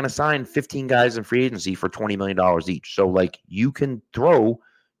 you're not going to sign 15 guys in free agency for $20 million each. So, like, you can throw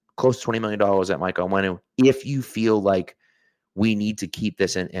close to $20 million at Mike Onwenu if you feel like we need to keep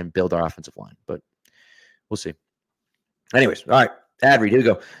this and build our offensive line. But we'll see. Anyways, all right, ad read. Here we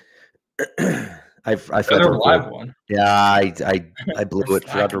go. I forgot to live one. Yeah, I blew it.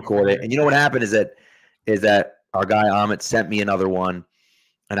 Forgot to record it. And you know what happened is that our guy Amit sent me another one,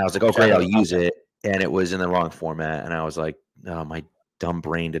 and I was like, oh, great, I'll use it. And it was in the wrong format. And I was like, oh, my dumb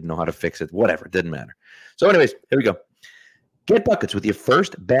brain didn't know how to fix it. Whatever, it didn't matter. So anyways, here we go. Get buckets with your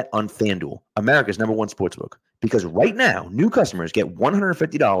first bet on FanDuel, America's #1 sportsbook. Because right now, new customers get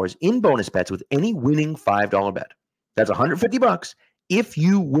 $150 in bonus bets with any winning $5 bet. That's $150 if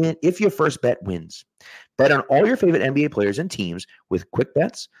your first bet wins. Bet on all your favorite NBA players and teams with quick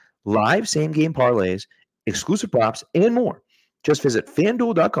bets, live same-game parlays, exclusive props, and more. Just visit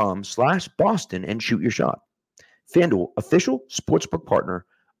FanDuel.com/Boston and shoot your shot. FanDuel, official sportsbook partner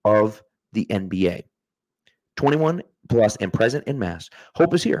of the NBA. 21 plus and present in Mass.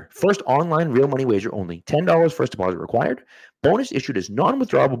 Hope is here. First online real money wager only. $10 first deposit required. Bonus issued as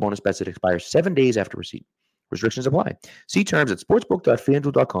non-withdrawable bonus bets that expire 7 days after receipt. Restrictions apply. See terms at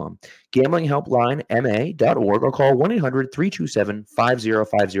sportsbook.fanduel.com. Gambling helpline ma.org or call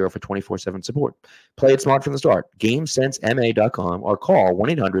 1-800-327-5050 for 24/7 support. Play it smart from the start. GameSenseMA.com or call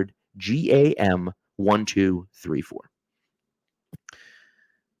 1-800-GAM-1234.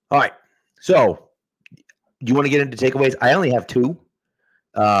 All right. So, do you want to get into takeaways? I only have two,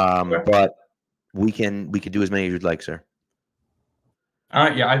 but we can do as many as you'd like, sir.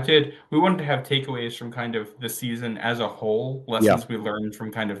 Yeah, I did. We wanted to have takeaways from kind of the season as a whole, lessons we learned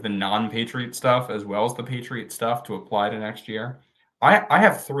from kind of the non-Patriot stuff as well as the Patriot stuff to apply to next year. I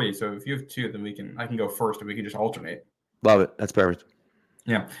have three, so if you have two, then I can go first and we can just alternate. Love it. That's perfect.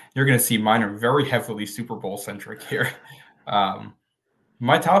 Yeah, you're going to see mine are very heavily Super Bowl centric here.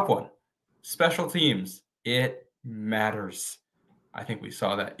 My top one, special teams. It matters. I think we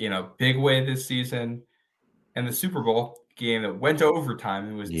saw that in a big way this season. And the Super Bowl game that went to overtime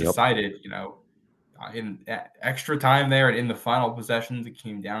and was decided, in extra time there and in the final possessions, it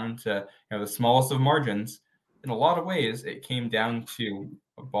came down to the smallest of margins. In a lot of ways, it came down to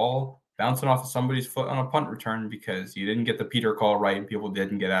a ball bouncing off of somebody's foot on a punt return because you didn't get the Peter call right and people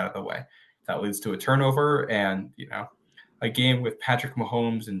didn't get out of the way. That leads to a turnover and, a game with Patrick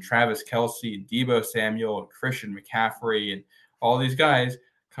Mahomes and Travis Kelce and Deebo Samuel and Christian McCaffrey and all these guys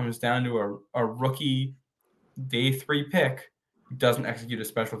comes down to a rookie day 3 pick who doesn't execute a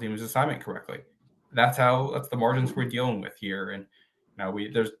special teams assignment correctly. That's the margins we're dealing with here. And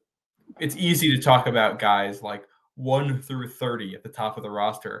it's easy to talk about guys like 1 through 30 at the top of the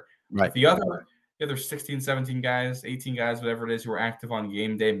roster. Right. The other 16, 17 guys, 18 guys, whatever it is, who are active on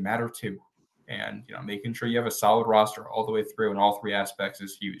game day matter too. And making sure you have a solid roster all the way through in all three aspects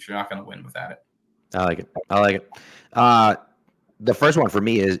is huge. You're not going to win without it. I like it. The first one for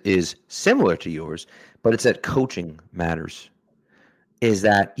me is similar to yours, but it's that coaching matters. Is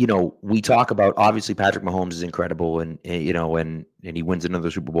that, we talk about, obviously Patrick Mahomes is incredible and he wins another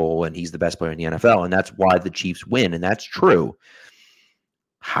Super Bowl and he's the best player in the NFL. And that's why the Chiefs win. And that's true.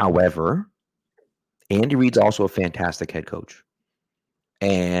 However, Andy Reid's also a fantastic head coach.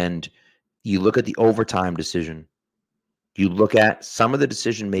 And you look at the overtime decision, you look at some of the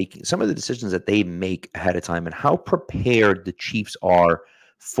decisions that they make ahead of time and how prepared the Chiefs are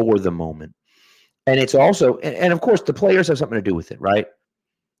for the moment. And it's also, and of course, the players have something to do with it, right?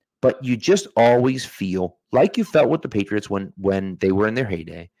 But you just always feel like you felt with the Patriots when they were in their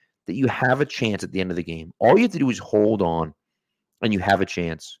heyday, that you have a chance at the end of the game. All you have to do is hold on, and you have a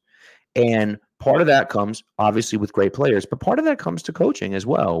chance. And part of that comes, obviously, with great players, but part of that comes to coaching as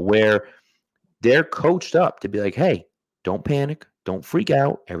well, where they're coached up to be like, hey, don't panic, don't freak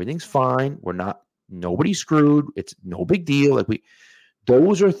out, everything's fine. Nobody's screwed. It's no big deal.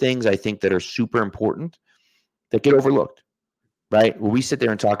 Those are things I think that are super important that get overlooked, right? Where we sit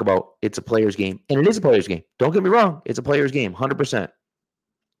there and talk about it's a player's game, and it is a player's game. Don't get me wrong. It's a player's game, 100%.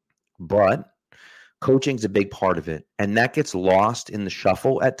 But coaching's a big part of it, and that gets lost in the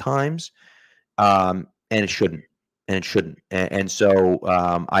shuffle at times, and it shouldn't. And so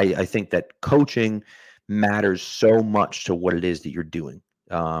I think that coaching matters so much to what it is that you're doing.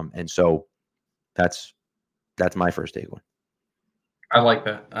 And so that's my first takeaway. I like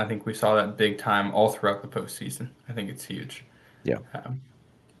that. I think we saw that big time all throughout the postseason. I think it's huge. Yeah.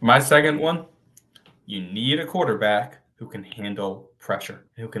 My second one, you need a quarterback who can handle pressure,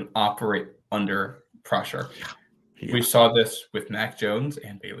 who can operate under pressure. Yeah. We saw this with Mac Jones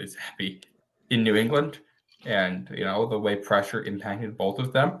and Bailey Zappi in New England. And, the way pressure impacted both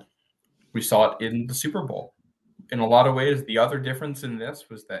of them. We saw it in the Super Bowl. In a lot of ways, the other difference in this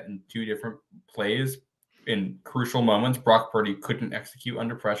was that in two different plays, in crucial moments, Brock Purdy couldn't execute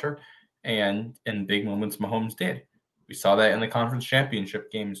under pressure, and in big moments, Mahomes did. We saw that in the conference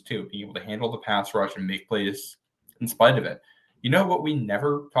championship games too, being able to handle the pass rush and make plays in spite of it. You know what we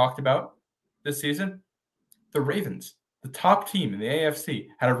never talked about this season? The Ravens, the top team in the AFC,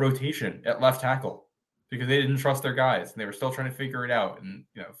 had a rotation at left tackle because they didn't trust their guys and they were still trying to figure it out and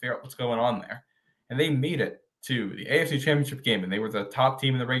figure out what's going on there. And they made it to the AFC Championship game, and they were the top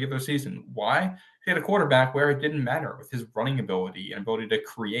team in the regular season. Why? They had a quarterback where it didn't matter with his running ability and ability to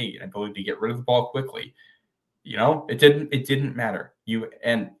create and ability to get rid of the ball quickly. It didn't matter.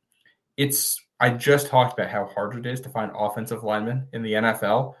 I just talked about how hard it is to find offensive linemen in the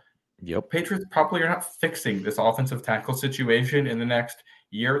NFL. Yep. Patriots probably are not fixing this offensive tackle situation in the next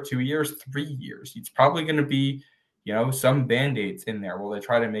year, 2 years, 3 years. It's probably going to be, some Band-Aids in there while they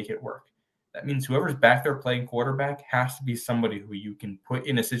try to make it work. That means whoever's back there playing quarterback has to be somebody who you can put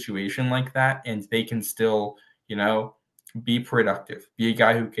in a situation like that and they can still, be productive, be a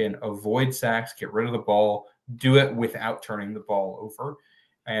guy who can avoid sacks, get rid of the ball, do it without turning the ball over.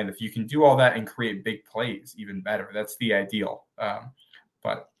 And if you can do all that and create big plays, even better. That's the ideal.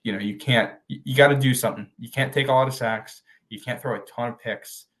 But you got to do something. You can't take a lot of sacks. You can't throw a ton of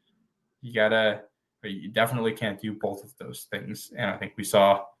picks. You definitely can't do both of those things. And I think we've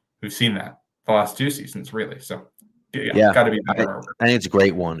seen that the last 2 seasons, really. So got to be better. I think it's a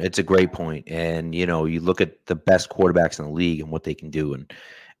great one. It's a great point. And, you look at the best quarterbacks in the league and what they can do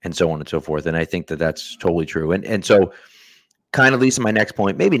and so on and so forth. And I think that that's totally true. And so kind of leads to my next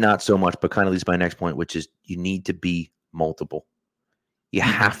point, maybe not so much, but kind of leads to my next point, which is you need to be multiple. You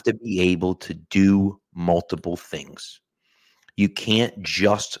have to be able to do multiple things. You can't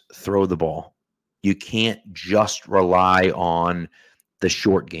just throw the ball. You can't just rely on the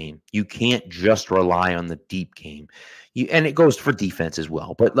short game. You can't just rely on the deep game. And it goes for defense as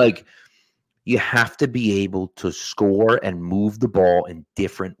well. But you have to be able to score and move the ball in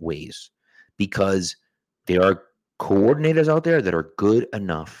different ways because there are coordinators out there that are good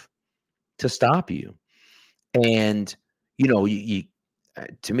enough to stop you. And,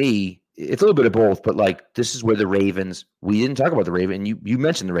 to me, it's a little bit of both, but this is where the Ravens, we didn't talk about the Ravens. You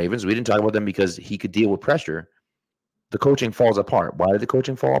mentioned the Ravens. We didn't talk about them because he could deal with pressure. The coaching falls apart. Why did the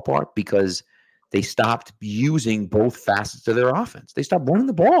coaching fall apart? Because they stopped using both facets of their offense. They stopped running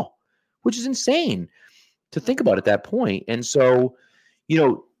the ball, which is insane to think about at that point. And so,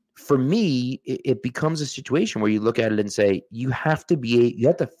 for me, it becomes a situation where you look at it and say, you have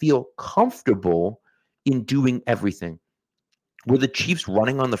to feel comfortable in doing everything. Were the Chiefs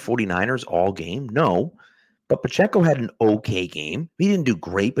running on the 49ers all game? No. But Pacheco had an okay game. He didn't do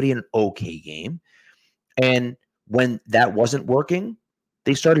great, but he had an okay game. And when that wasn't working,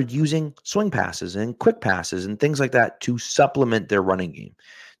 they started using swing passes and quick passes and things like that to supplement their running game.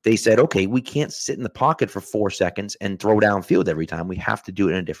 They said, okay, we can't sit in the pocket for 4 seconds and throw downfield every time. We have to do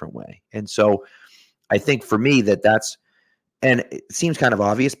it in a different way. And so I think for me that's, and it seems kind of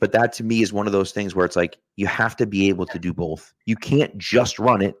obvious, but that to me is one of those things where it's you have to be able to do both. You can't just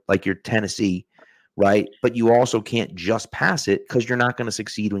run it like you're Tennessee, right? But you also can't just pass it because you're not going to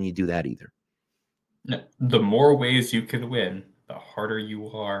succeed when you do that either. No, the more ways you can win, the harder you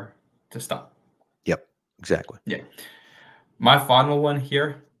are to stop. Yep, exactly. Yeah. My final one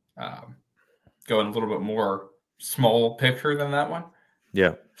here, going a little bit more small picture than that one.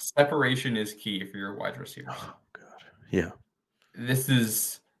 Yeah. Separation is key for your wide receivers. Oh, God. Yeah. This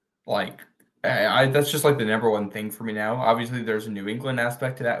is that's just the number one thing for me now. Obviously, there's a New England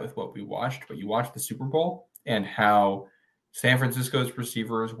aspect to that with what we watched, but you watched the Super Bowl and how San Francisco's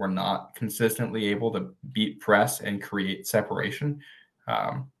receivers were not consistently able to beat press and create separation.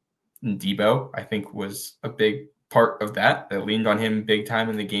 Debo, I think, was a big part of that. They leaned on him big time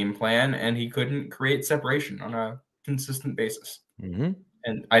in the game plan, and he couldn't create separation on a consistent basis. Mm-hmm.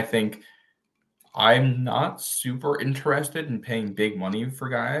 And I think I'm not super interested in paying big money for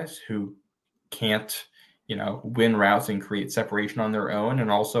guys who can't, win routes and create separation on their own. And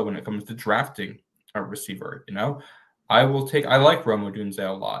also when it comes to drafting a receiver, I like Rome Odunze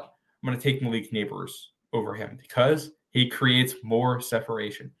a lot. I'm going to take Malik Neighbors over him because he creates more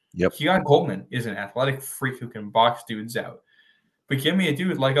separation. Yep. Keon Coleman is an athletic freak who can box dudes out. But give me a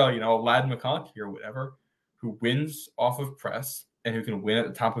dude like a Ladd McConkey or whatever who wins off of press and who can win at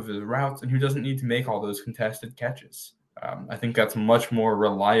the top of his routes and who doesn't need to make all those contested catches. I think that's much more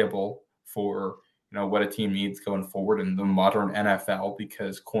reliable for what a team needs going forward in the modern NFL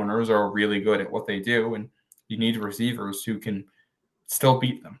because corners are really good at what they do and you need receivers who can still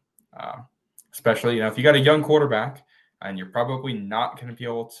beat them. Especially, if you got a young quarterback and you're probably not going to be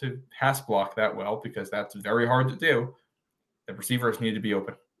able to pass block that well because that's very hard to do, the receivers need to be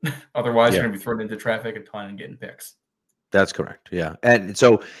open. Otherwise, you're going to be thrown into traffic a ton and getting picks. That's correct. Yeah. And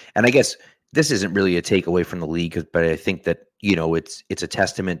so, and I guess this isn't really a takeaway from the league, but I think that, it's a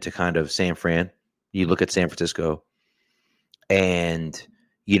testament to kind of San Fran. You look at San Francisco and,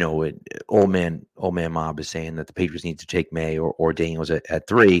 old man Mob is saying that the Patriots need to take May or Daniels at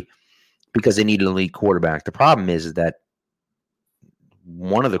 3 because they need an elite quarterback. The problem is that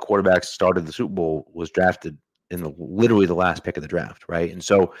one of the quarterbacks started the Super Bowl was drafted in literally the last pick of the draft. Right. And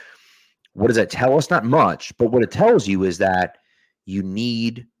so what does that tell us? Not much, but what it tells you is that you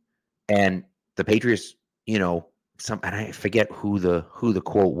need, and the Patriots, and I forget who the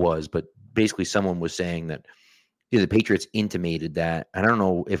quote was, but basically someone was saying that the Patriots intimated that, and I don't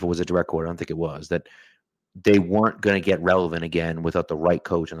know if it was a direct quote, I don't think it was, that they weren't going to get relevant again without the right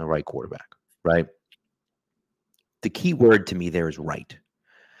coach and the right quarterback, right? The key word to me there is right.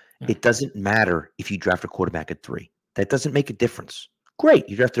 It doesn't matter if you draft a quarterback at 3. That doesn't make a difference. Great,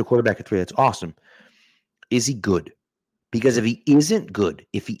 you drafted a quarterback at 3. That's awesome. Is he good? Because if he isn't good,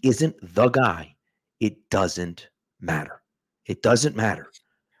 if he isn't the guy, it doesn't matter. It doesn't matter.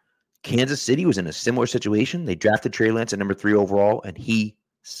 Kansas City was in a similar situation. They drafted Trey Lance at number 3 overall, and he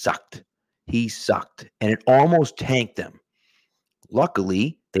sucked. He sucked, and it almost tanked them.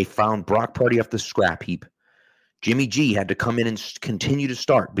 Luckily, they found Brock Purdy off the scrap heap. Jimmy G had to come in and continue to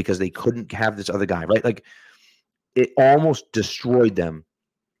start because they couldn't have this other guy, right? Like, it almost destroyed them,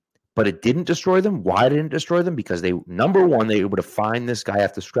 but it didn't destroy them. Why didn't it destroy them? Because number one, they were able to find this guy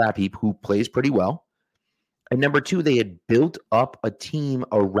off the scrap heap who plays pretty well. And number two, they had built up a team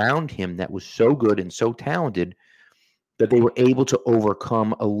around him that was so good and so talented that they were able to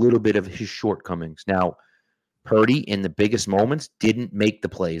overcome a little bit of his shortcomings. Now, Purdy, in the biggest moments, didn't make the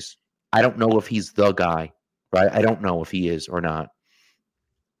plays. I don't know if he's the guy, right? I don't know if he is or not.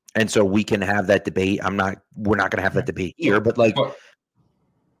 And so we can have that debate. We're not going to have that debate here, but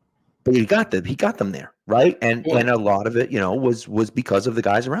he got them there, right? And a lot of it, was because of the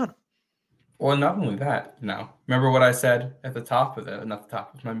guys around him. Well, not only that, remember what I said at the top of it, not the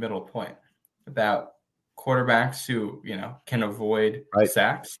top of my middle point, about quarterbacks who, can avoid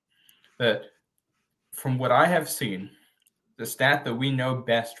sacks? That from what I have seen, the stat that we know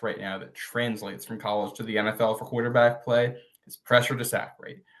best right now that translates from college to the NFL for quarterback play is pressure to sack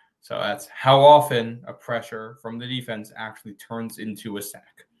rate. So that's how often a pressure from the defense actually turns into a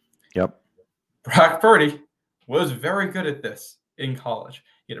sack. Yep. Brock Purdy was very good at this in college.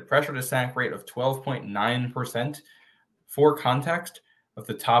 He had a pressure to sack rate of 12.9%. For context, of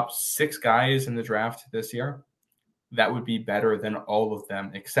the top 6 guys in the draft this year, that would be better than all of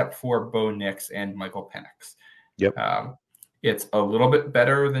them except for Bo Nix and Michael Penix. Yep. It's a little bit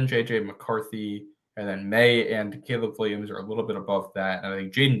better than J.J. McCarthy, and then May and Caleb Williams are a little bit above that. And I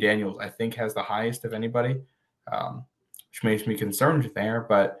think Jaden Daniels, has the highest of anybody, which makes me concerned there.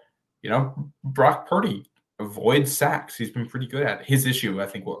 But, Brock Purdy avoids sacks. He's been pretty good at it. His issue, I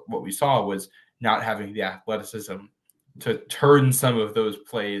think what we saw was not having the athleticism to turn some of those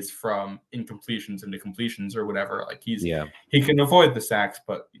plays from incompletions into completions or whatever. Like he can avoid the sacks,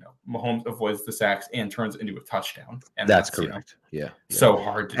 but Mahomes avoids the sacks and turns it into a touchdown. And that's correct. So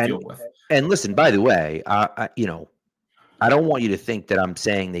hard to deal with. And listen, by the way, I don't want you to think that I'm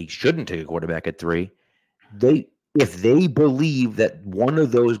saying they shouldn't take a quarterback at 3. If they believe that one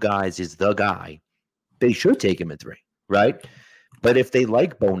of those guys is the guy, they should take him at 3, right? But if they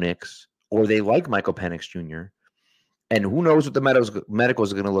like Bo Nix or they like Michael Penix Jr., and who knows what the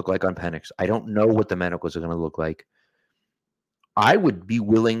medicals are going to look like on Penix. I don't know what the medicals are going to look like. I would be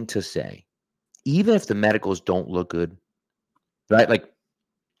willing to say, even if the medicals don't look good, right? Like,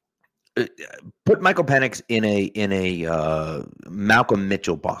 put Michael Penix in a Malcolm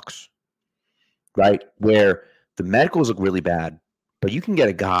Mitchell box, right? Where the medicals look really bad, but you can get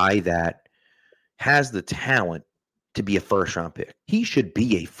a guy that has the talent to be a first-round pick. He should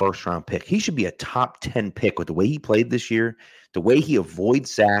be a first-round pick. He should be a top 10 pick with the way he played this year, the way he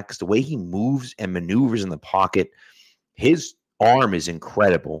avoids sacks, the way he moves and maneuvers in the pocket. His arm is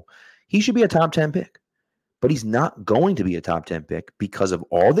incredible. He should be a top 10 pick, but he's not going to be a top 10 pick because of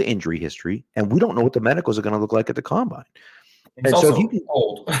all the injury history, and we don't know what the medicals are going to look like at the combine. He's also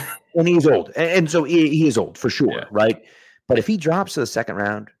old. And he's old. And so he is old for sure, right? But if he drops to the second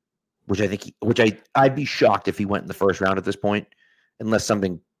round, I'd be shocked if he went in the first round at this point, unless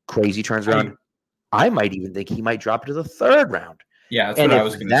something crazy turns around. I might even think he might drop to the third round. Yeah, that's what I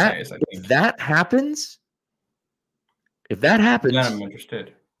was going to say. If that happens, then I'm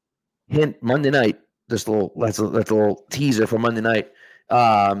interested. Hint Monday night. That's a little teaser for Monday night.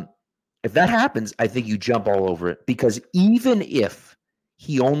 If that happens, I think you jump all over it, because even if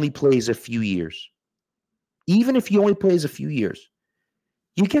he only plays a few years,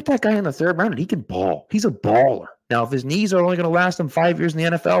 you get that guy in the third round and he can ball. He's a baller. Now, if his knees are only going to last him 5 years in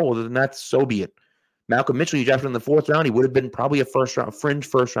the NFL, well, then that's so be it. Malcolm Mitchell, you drafted in the 4th round, he would have been probably a fringe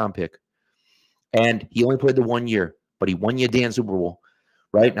first round pick. And he only played the 1 year, but he won you a damn Super Bowl,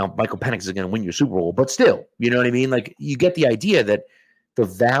 right? Now, Michael Penix is going to win your Super Bowl, but still, you know what I mean? Like, you get the idea that the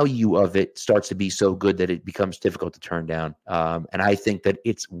value of it starts to be so good that it becomes difficult to turn down. And I think that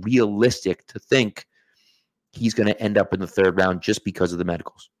it's realistic to think he's going to end up in the third round just because of the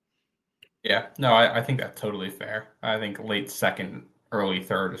medicals. Yeah, no, I think that's totally fair. I think late second, early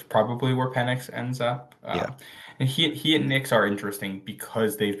third is probably where Penix ends up. And he and Nix are interesting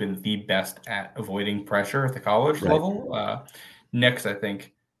because they've been the best at avoiding pressure at the college level. Nix, I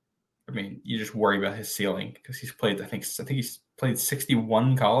think, you just worry about his ceiling because he's played, I think he's played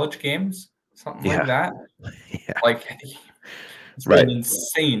 61 college games, something like that. Yeah. Like, it's an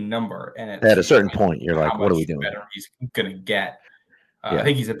insane number. And at a certain point, you're like, what are we doing? Better he's going to get. I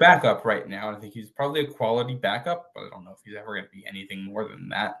think he's a backup right now, and I think he's probably a quality backup, but I don't know if he's ever going to be anything more than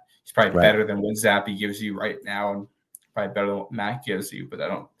that. He's probably better than what Zappy gives you right now, and probably better than what Matt gives you, but I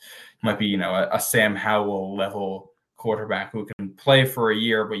don't. Might be a Sam Howell level quarterback who can play for a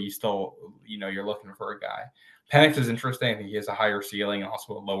year, but you still you're looking for a guy. Penix is interesting. I think he has a higher ceiling and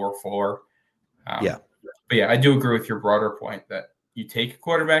also a lower floor. But yeah, I do agree with your broader point that you take a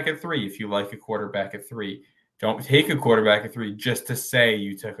quarterback at 3 if you like a quarterback at 3. Don't take a quarterback at 3 just to say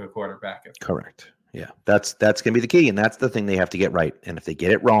you took a quarterback at 3. Correct. Yeah, that's going to be the key, and that's the thing they have to get right. And if they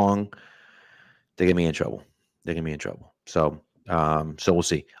get it wrong, they're going to be in trouble. So, so we'll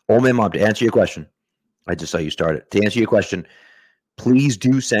see. Old Man Mob, to answer your question, I just saw you started. To answer your question, please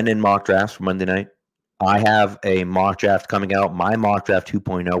do send in mock drafts for Monday night. I have a mock draft coming out. My mock draft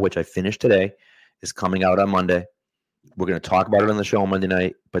 2.0, which I finished today, is coming out on Monday. We're going to talk about it on the show on Monday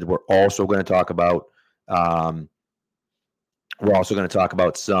night, but we're also going to talk about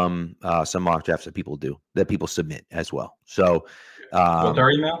some mock drafts that people submit as well. So, what's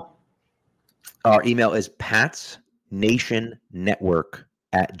our email? Our email is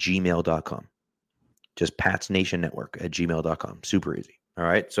patsnationnetwork@gmail.com. Just patsnationnetwork@gmail.com. Super easy. All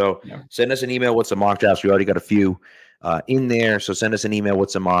right. So send us an email with some mock drafts. We already got a few in there. So send us an email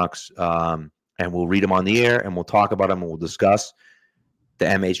with some mocks, and we'll read them on the air, and we'll talk about them, and we'll discuss. The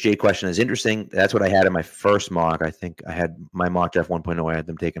MHJ question is interesting. That's what I had in my first mock. I think I had my mock draft 1.0. I had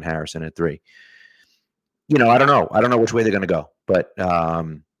them taking Harrison at 3. I don't know. I don't know which way they're going to go, but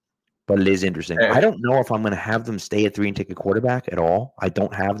it is interesting. I don't know if I'm going to have them stay at 3 and take a quarterback at all. I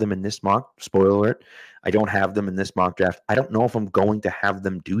don't have them in this mock. Spoiler alert. I don't have them in this mock draft. I don't know if I'm going to have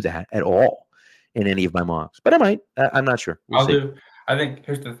them do that at all in any of my mocks, but I might. I'm not sure. We'll see. I think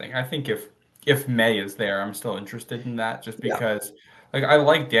here's the thing. I think if May is there, I'm still interested in that just because I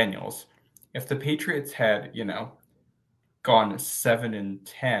like Daniels. If the Patriots had, gone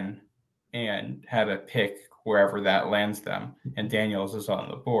 7-10 and had a pick wherever that lands them, and Daniels is on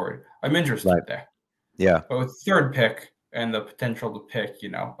the board, I'm interested there. Yeah. But with third pick and the potential to pick,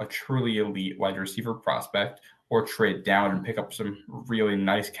 a truly elite wide receiver prospect or trade down and pick up some really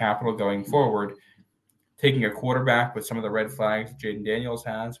nice capital going forward, taking a quarterback with some of the red flags Jaden Daniels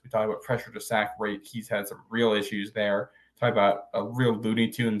has. We talk about pressure to sack rate. He's had some real issues there. Talk about a real Looney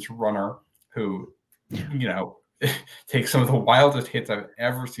Tunes runner who, takes some of the wildest hits I've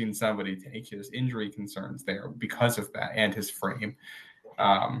ever seen somebody take. His injury concerns there because of that and his frame.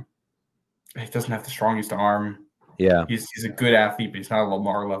 He doesn't have the strongest arm. Yeah. He's a good athlete, but he's not a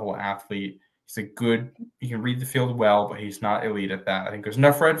Lamar level athlete. He can read the field well, but he's not elite at that. I think there's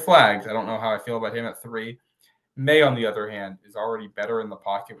enough red flags. I don't know how I feel about him at 3. May, on the other hand, is already better in the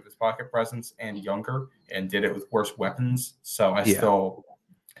pocket with his pocket presence and younger and did it with worse weapons. So I still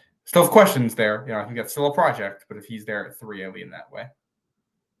have questions there. I think that's still a project, but if he's there at 3, I lean that way.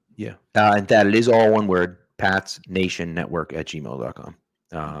 Yeah. And that it is all one word,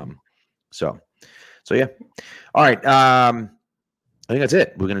 patsnationnetwork@gmail.com. So yeah. All right. I think that's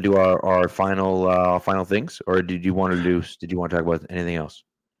it. We're going to do our final things, or did you want to talk about anything else?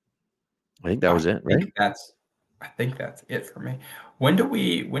 I think that was it, right? I think that's it for me. When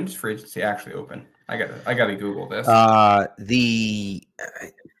does free agency actually open? I gotta Google this. I think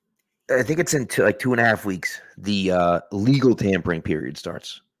it's in 2.5 weeks. The legal tampering period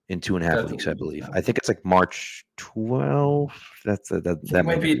starts in 2.5 weeks, I believe. I think it's March 12th. That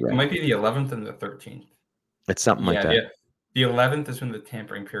might be right. It might be the 11th and the 13th. It's something like that. Yeah. The 11th is when the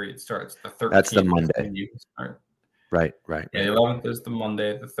tampering period starts. The 13th that's the Monday. Is when you can start. Right. Yeah, the 11th is the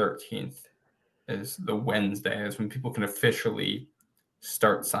Monday. The 13th is the Wednesday. Is when people can officially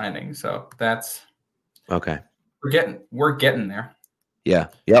start signing. So that's okay. We're getting there. Yeah.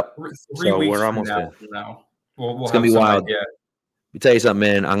 Yep. 3 weeks we're almost there. Now we'll it's gonna be wild. Let me tell you something,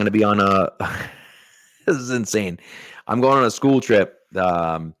 man. I'm gonna be on a. This is insane. I'm going on a school trip.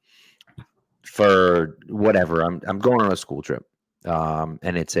 For whatever, I'm going on a school trip, and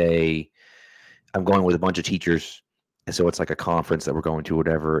I'm going with a bunch of teachers, and so it's like a conference that we're going to,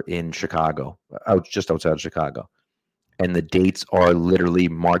 whatever, in Chicago, just outside of Chicago, and the dates are literally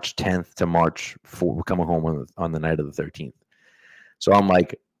March 10th to March 4th. We're coming home on the night of the 13th, so I'm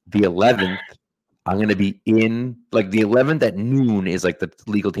like the 11th. I'm going to be in the 11th at noon is the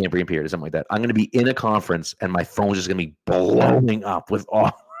legal tampering period or something like that. I'm going to be in a conference, and my phone's just going to be blowing up with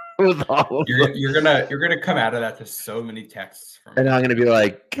all. You're gonna come out of that to so many texts from and I'm gonna be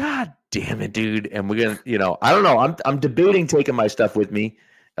like, God damn it, dude. And we're gonna, I don't know. I'm debating taking my stuff with me.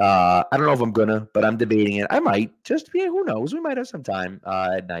 I don't know if I'm gonna, but I'm debating it. I might who knows? We might have some time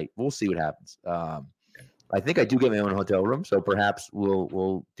at night. We'll see what happens. I think I do get my own hotel room, so perhaps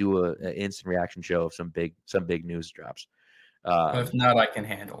we'll do an instant reaction show if some big news drops. If not, I can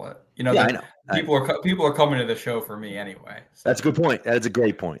handle it. Yeah, I know. People are coming to the show for me anyway. So. That's a good point. That's a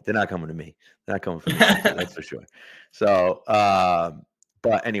great point. They're not coming to me. They're not coming for me. That's for sure. So,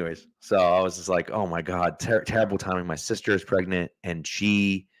 but anyways, so I was just like, oh my God, terrible timing. My sister is pregnant and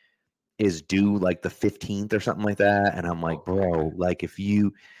she is due like the 15th or something like that. And I'm like, bro, like if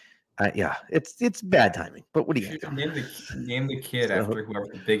you, yeah, it's bad timing. But what do you name the kid after whoever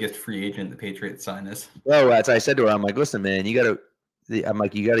the biggest free agent the Patriots sign is? Well, as I said to her, I'm like, listen, man, you got to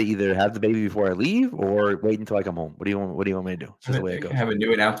either have the baby before I leave or wait until I come home. What do you want me to do? It's just the way it goes. Have a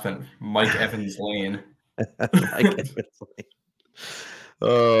new announcement. Mike Evans Lane. Mike Evans Lane.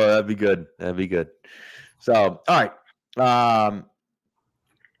 Oh, that'd be good. That'd be good. So, all right.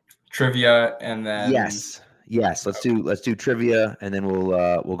 Trivia and then yes. Let's do trivia and then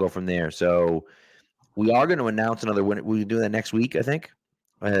we'll go from there. So we are going to announce another winner. We'll do that next week, I think.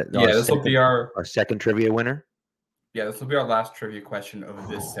 This will be our second trivia winner. Yeah, this will be our last trivia question of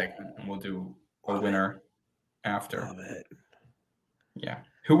this segment, and we'll do a winner after. Love it. Yeah.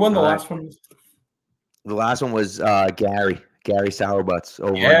 Who won the last one? The last one was Gary Sourbuts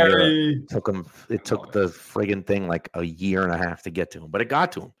over Gary. It took the friggin' thing like a year and a half to get to him, but it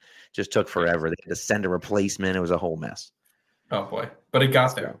got to him. Just took forever. They had to send a replacement. It was a whole mess. Oh boy. But it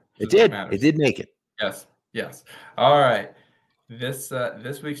got there. It did. It did make it. Yes. All right. This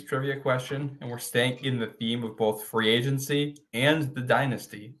week's trivia question, and we're staying in the theme of both free agency and the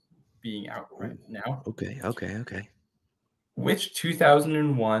dynasty being out right now. Okay. Which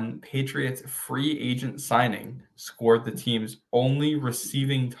 2001 Patriots free agent signing scored the team's only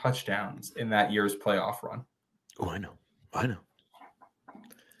receiving touchdowns in that year's playoff run? Oh, I know.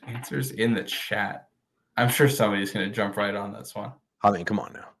 Answers in the chat. I'm sure somebody's going to jump right on this one. I mean, come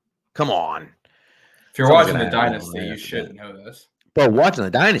on now. Come on. If you're watching the Dynasty, you should know this. But watching the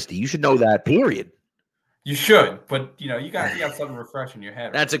Dynasty, you should know that, period. You should, but you got something refresh in your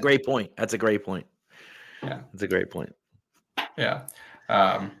head. That's a great point. Yeah. That's a great point. Yeah.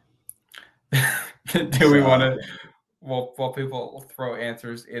 Do we want to? Well, people throw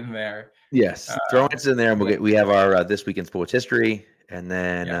answers in there. Yes, throw answers in there, and we have our this week in sports history, and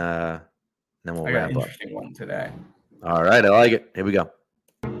then we'll wrap up. An interesting one today. All right, I like it. Here we go.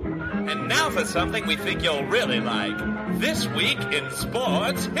 And now for something we think you'll really like. This week in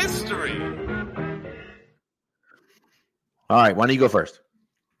sports history. All right, why don't you go first?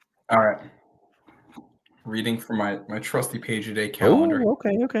 All right. Reading from my trusty page a day calendar. Oh,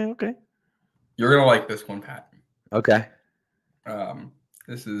 okay. You're going to like this one, Pat. Okay.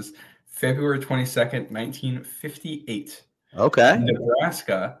 This is February 22nd, 1958. Okay.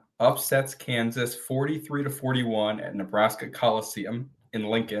 Nebraska upsets Kansas 43-41 at Nebraska Coliseum in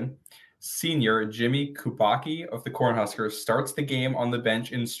Lincoln. Senior Jimmy Kubacki of the Cornhuskers starts the game on the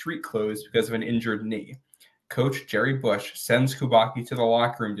bench in street clothes because of an injured knee. Coach Jerry Bush sends Kubacki to the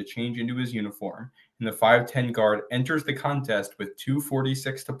locker room to change into his uniform, and the 5'10 guard enters the contest with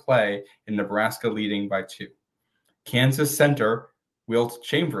 2:46 to play and Nebraska leading by 2. Kansas center Wilt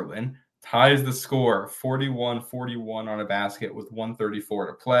Chamberlain ties the score 41-41 on a basket with 1:34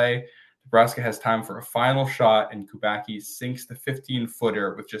 to play. Nebraska has time for a final shot, and Kubacki sinks the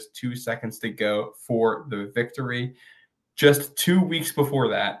 15-footer with just 2 seconds to go for the victory. Just 2 weeks before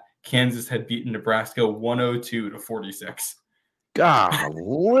that, Kansas had beaten Nebraska 102-46.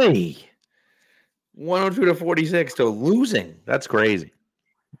 Golly. 102-46 to losing. That's crazy.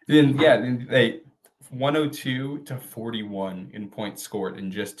 Then they 102-41 in points scored in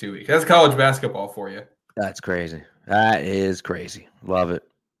just 2 weeks. That's college basketball for you. That's crazy. That is crazy. Love it.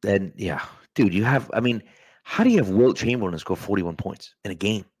 And yeah, dude, how do you have Wilt Chamberlain score 41 points in a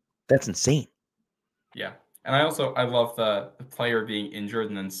game? That's insane. Yeah. And I love the player being injured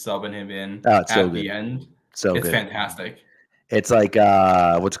and then subbing him in at the end. So it's good. Fantastic. It's like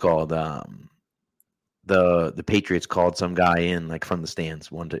what's called the Patriots called some guy in like from the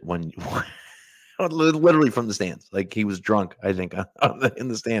stands one literally from the stands. Like he was drunk, I think, in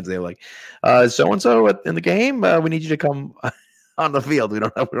the stands. They were like, so and so in the game, we need you to come on the field. We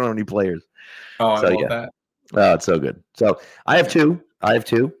don't have any players. Oh, I love that. Oh, it's so good. So I have two.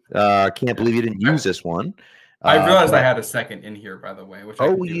 Can't believe you didn't use this one. I realized I had a second in here, by the way. Which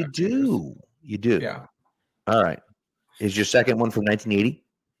you do. You do. Yeah. All right. Is your second one from 1980?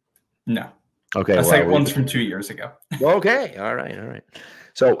 No. Okay. The second one's from 2 years ago. Okay. All right.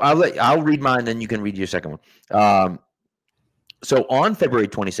 So I'll read mine, then you can read your second one. So on February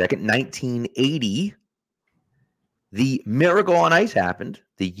 22nd, 1980, the miracle on ice happened.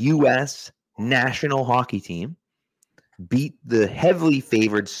 The U.S. national hockey team beat the heavily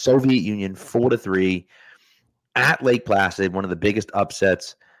favored Soviet Union 4-3 at Lake Placid, one of the biggest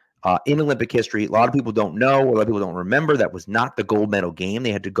upsets in Olympic history. A lot of people don't know, or a lot of people don't remember, that was not the gold medal game.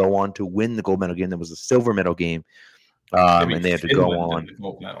 They had to go on to win the gold medal game. That was a silver medal game. And they had to go on. The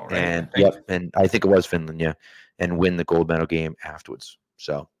gold medal, right? And and I think it was Finland, and win the gold medal game afterwards.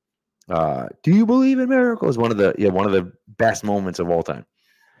 So, do you believe in miracles? One of the best moments of all time.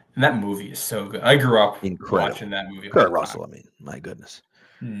 And that movie is so good. I grew up watching that movie. Kurt Russell, I mean, my goodness.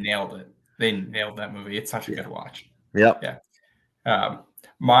 Nailed it. They nailed that movie. It's such a good watch. Yep. Yeah.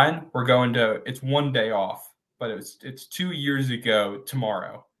 Mine, it's one day off, but it's 2 years ago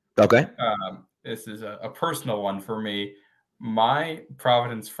tomorrow. Okay. This is a personal one for me. My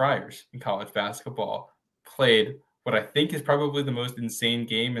Providence Friars in college basketball played what I think is probably the most insane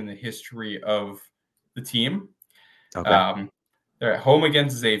game in the history of the team. Okay. They're at home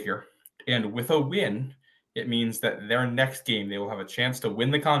against Xavier, and with a win, it means that their next game, they will have a chance to win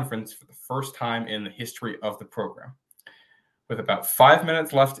the conference for the first time in the history of the program. With about 5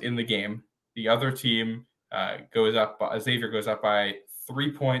 minutes left in the game, the other team Xavier goes up by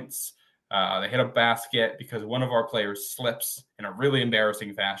 3 points. They hit a basket because one of our players slips in a really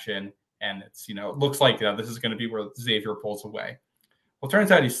embarrassing fashion, and it looks like this is going to be where Xavier pulls away. Well, it turns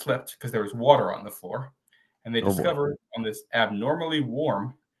out he slipped because there was water on the floor, and they discovered on this abnormally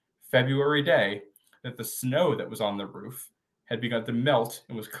warm February day that the snow that was on the roof had begun to melt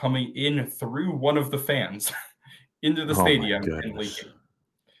and was coming in through one of the fans into the stadium and leaking.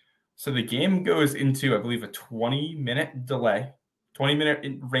 So the game goes into, I believe, a 20-minute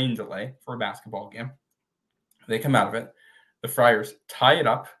rain delay for a basketball game. They come out of it. The Friars tie it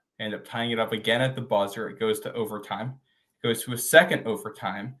up, end up tying it up again at the buzzer. It goes to overtime. It goes to a second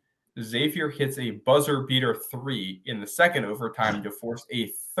overtime. Xavier hits a buzzer beater 3 in the second overtime to force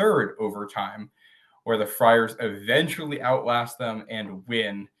a third overtime, where the Friars eventually outlast them and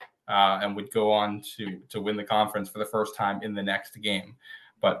win, and would go on to win the conference for the first time in the next game.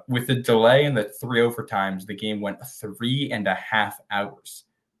 But with the delay in the 3 overtimes, the game went 3.5 hours.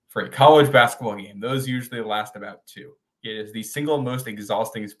 For a college basketball game, those usually last about 2. It is the single most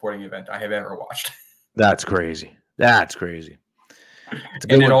exhausting sporting event I have ever watched. That's crazy. And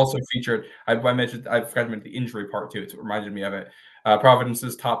it also featured, I forgot to mention the injury part too. It reminded me of it.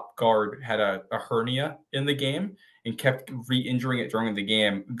 Providence's top guard had a hernia in the game and kept re-injuring it during the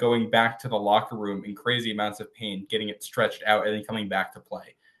game, going back to the locker room in crazy amounts of pain, getting it stretched out, and then coming back to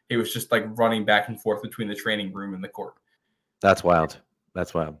play. It was just like running back and forth between the training room and the court. That's wild. By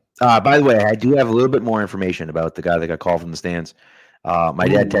the way, I do have a little bit more information about the guy that got called from the stands. My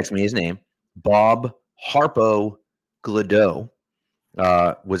dad texted me his name. Bob Harpo Gladeau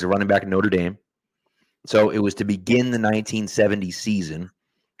was a running back at Notre Dame. So it was to begin the 1970 season,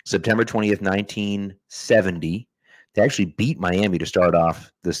 September 20th, 1970. They actually beat Miami to start off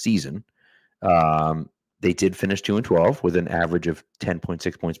the season. They did finish 2-12 with an average of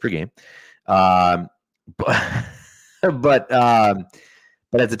 10.6 points per game. But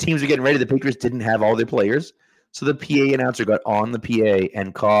as the teams were getting ready, the Patriots didn't have all their players. So the PA announcer got on the PA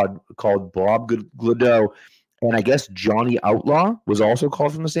and called Bob Gladeau. And I guess Johnny Outlaw was also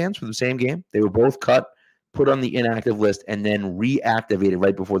called from the stands for the same game. They were both cut, put on the inactive list, and then reactivated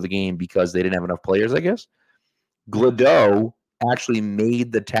right before the game because they didn't have enough players, I guess. Gladeau actually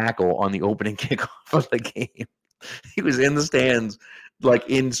made the tackle on the opening kickoff of the game. He was in the stands, like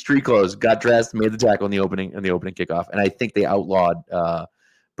in street clothes, got dressed, made the tackle in the opening kickoff. And I think they outlawed,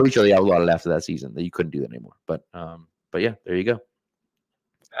 pretty sure they outlawed it after that season, that you couldn't do that anymore. But yeah, there you go.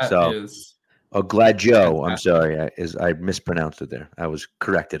 That is... Gladeau. I'm sorry, I mispronounced it there. I was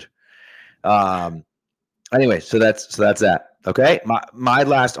corrected. Anyway, so that's that. Okay, my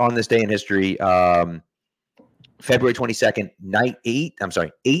last on this day in history, February 22nd,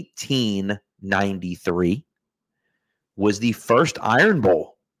 1893 was the first Iron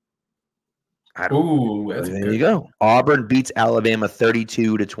Bowl. There you go. Auburn beats Alabama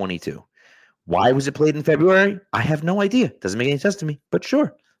 32-22. Why was it played in February? I have no idea. Doesn't make any sense to me, but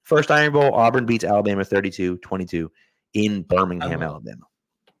sure. First Iron Bowl, Auburn beats Alabama 32-22 in Birmingham, Alabama.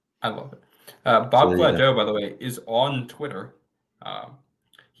 I love it. Bob Gladeau, by the way, is on Twitter.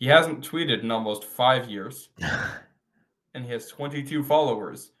 He hasn't tweeted in almost 5 years, and he has 22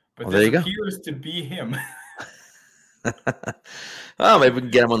 followers. But this appears to be him. Well, maybe we can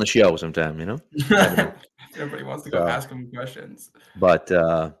get him on the show sometime, Everybody wants to go ask him questions. But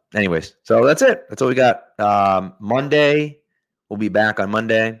anyways, so that's it. That's all we got. Monday. We'll be back on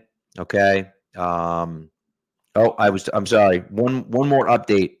Monday. Okay. I'm sorry. One more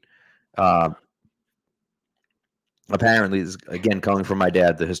update. Apparently, this is, again, coming from my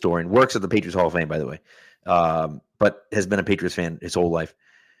dad, the historian, works at the Patriots Hall of Fame, by the way, but has been a Patriots fan his whole life.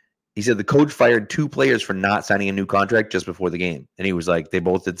 He said the coach fired 2 players for not signing a new contract just before the game. And he was like, they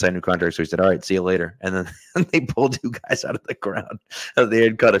both did sign new contracts. So he said, all right, see you later. And then they pulled 2 guys out of the ground that they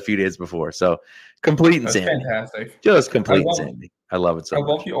had cut a few days before. So complete insanity. That's fantastic. Just complete insanity. I love it so much.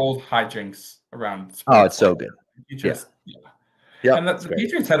 I love the old hijinks around sports. Oh, it's so good. You just, yeah. And the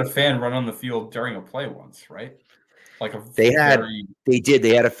Patriots had a fan run on the field during a play once, right? Like they had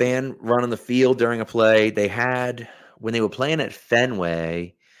a fan run on the field during a play. They had, when they were playing at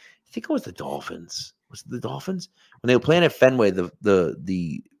Fenway, I think it was the Dolphins. Was it the Dolphins? When they were playing at Fenway,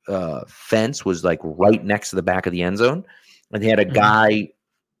 the fence was like right next to the back of the end zone, and they had a guy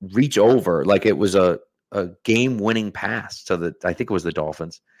reach over like it was a game-winning pass to I think it was the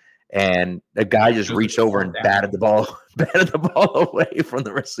Dolphins, and a guy just reached over and batted the ball away from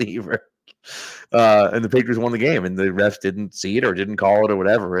the receiver, and the Patriots won the game, and the refs didn't see it or didn't call it or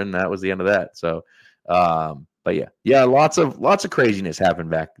whatever, and that was the end of that. So. But yeah, lots of craziness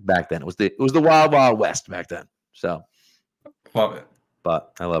happened back then. It was the wild, wild west back then. So love it.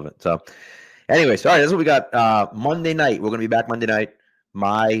 But I love it. So anyway, sorry, that's what we got. Monday night. We're gonna be back Monday night.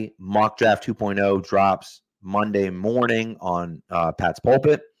 My mock draft 2.0 drops Monday morning on Pat's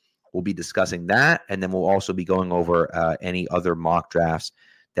Pulpit. We'll be discussing that, and then we'll also be going over any other mock drafts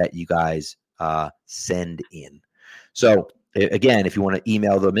that you guys send in. So again, if you want to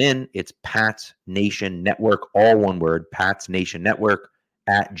email them in, it's Pat's Nation Network, all one word, Pat's Nation Network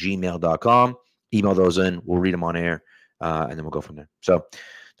 @gmail.com. Email those in. We'll read them on air, and then we'll go from there. So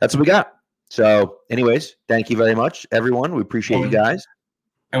that's what we got. So anyways, thank you very much, everyone. We appreciate you guys.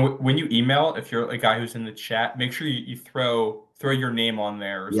 And when you email, if you're a guy who's in the chat, make sure you throw your name on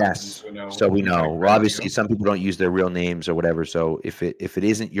there. Or yes, so we know. Well, obviously, some people don't use their real names or whatever. So if it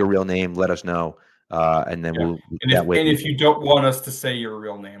isn't your real name, let us know. And then we'll if you don't want us to say your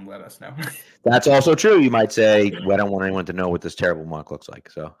real name, let us know. That's also true. You might say, well, I don't want anyone to know what this terrible mock looks like.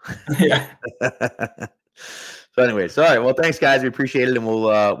 So yeah. So anyways, all right. Well, thanks guys. We appreciate it. And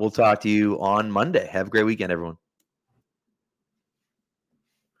we'll talk to you on Monday. Have a great weekend, everyone.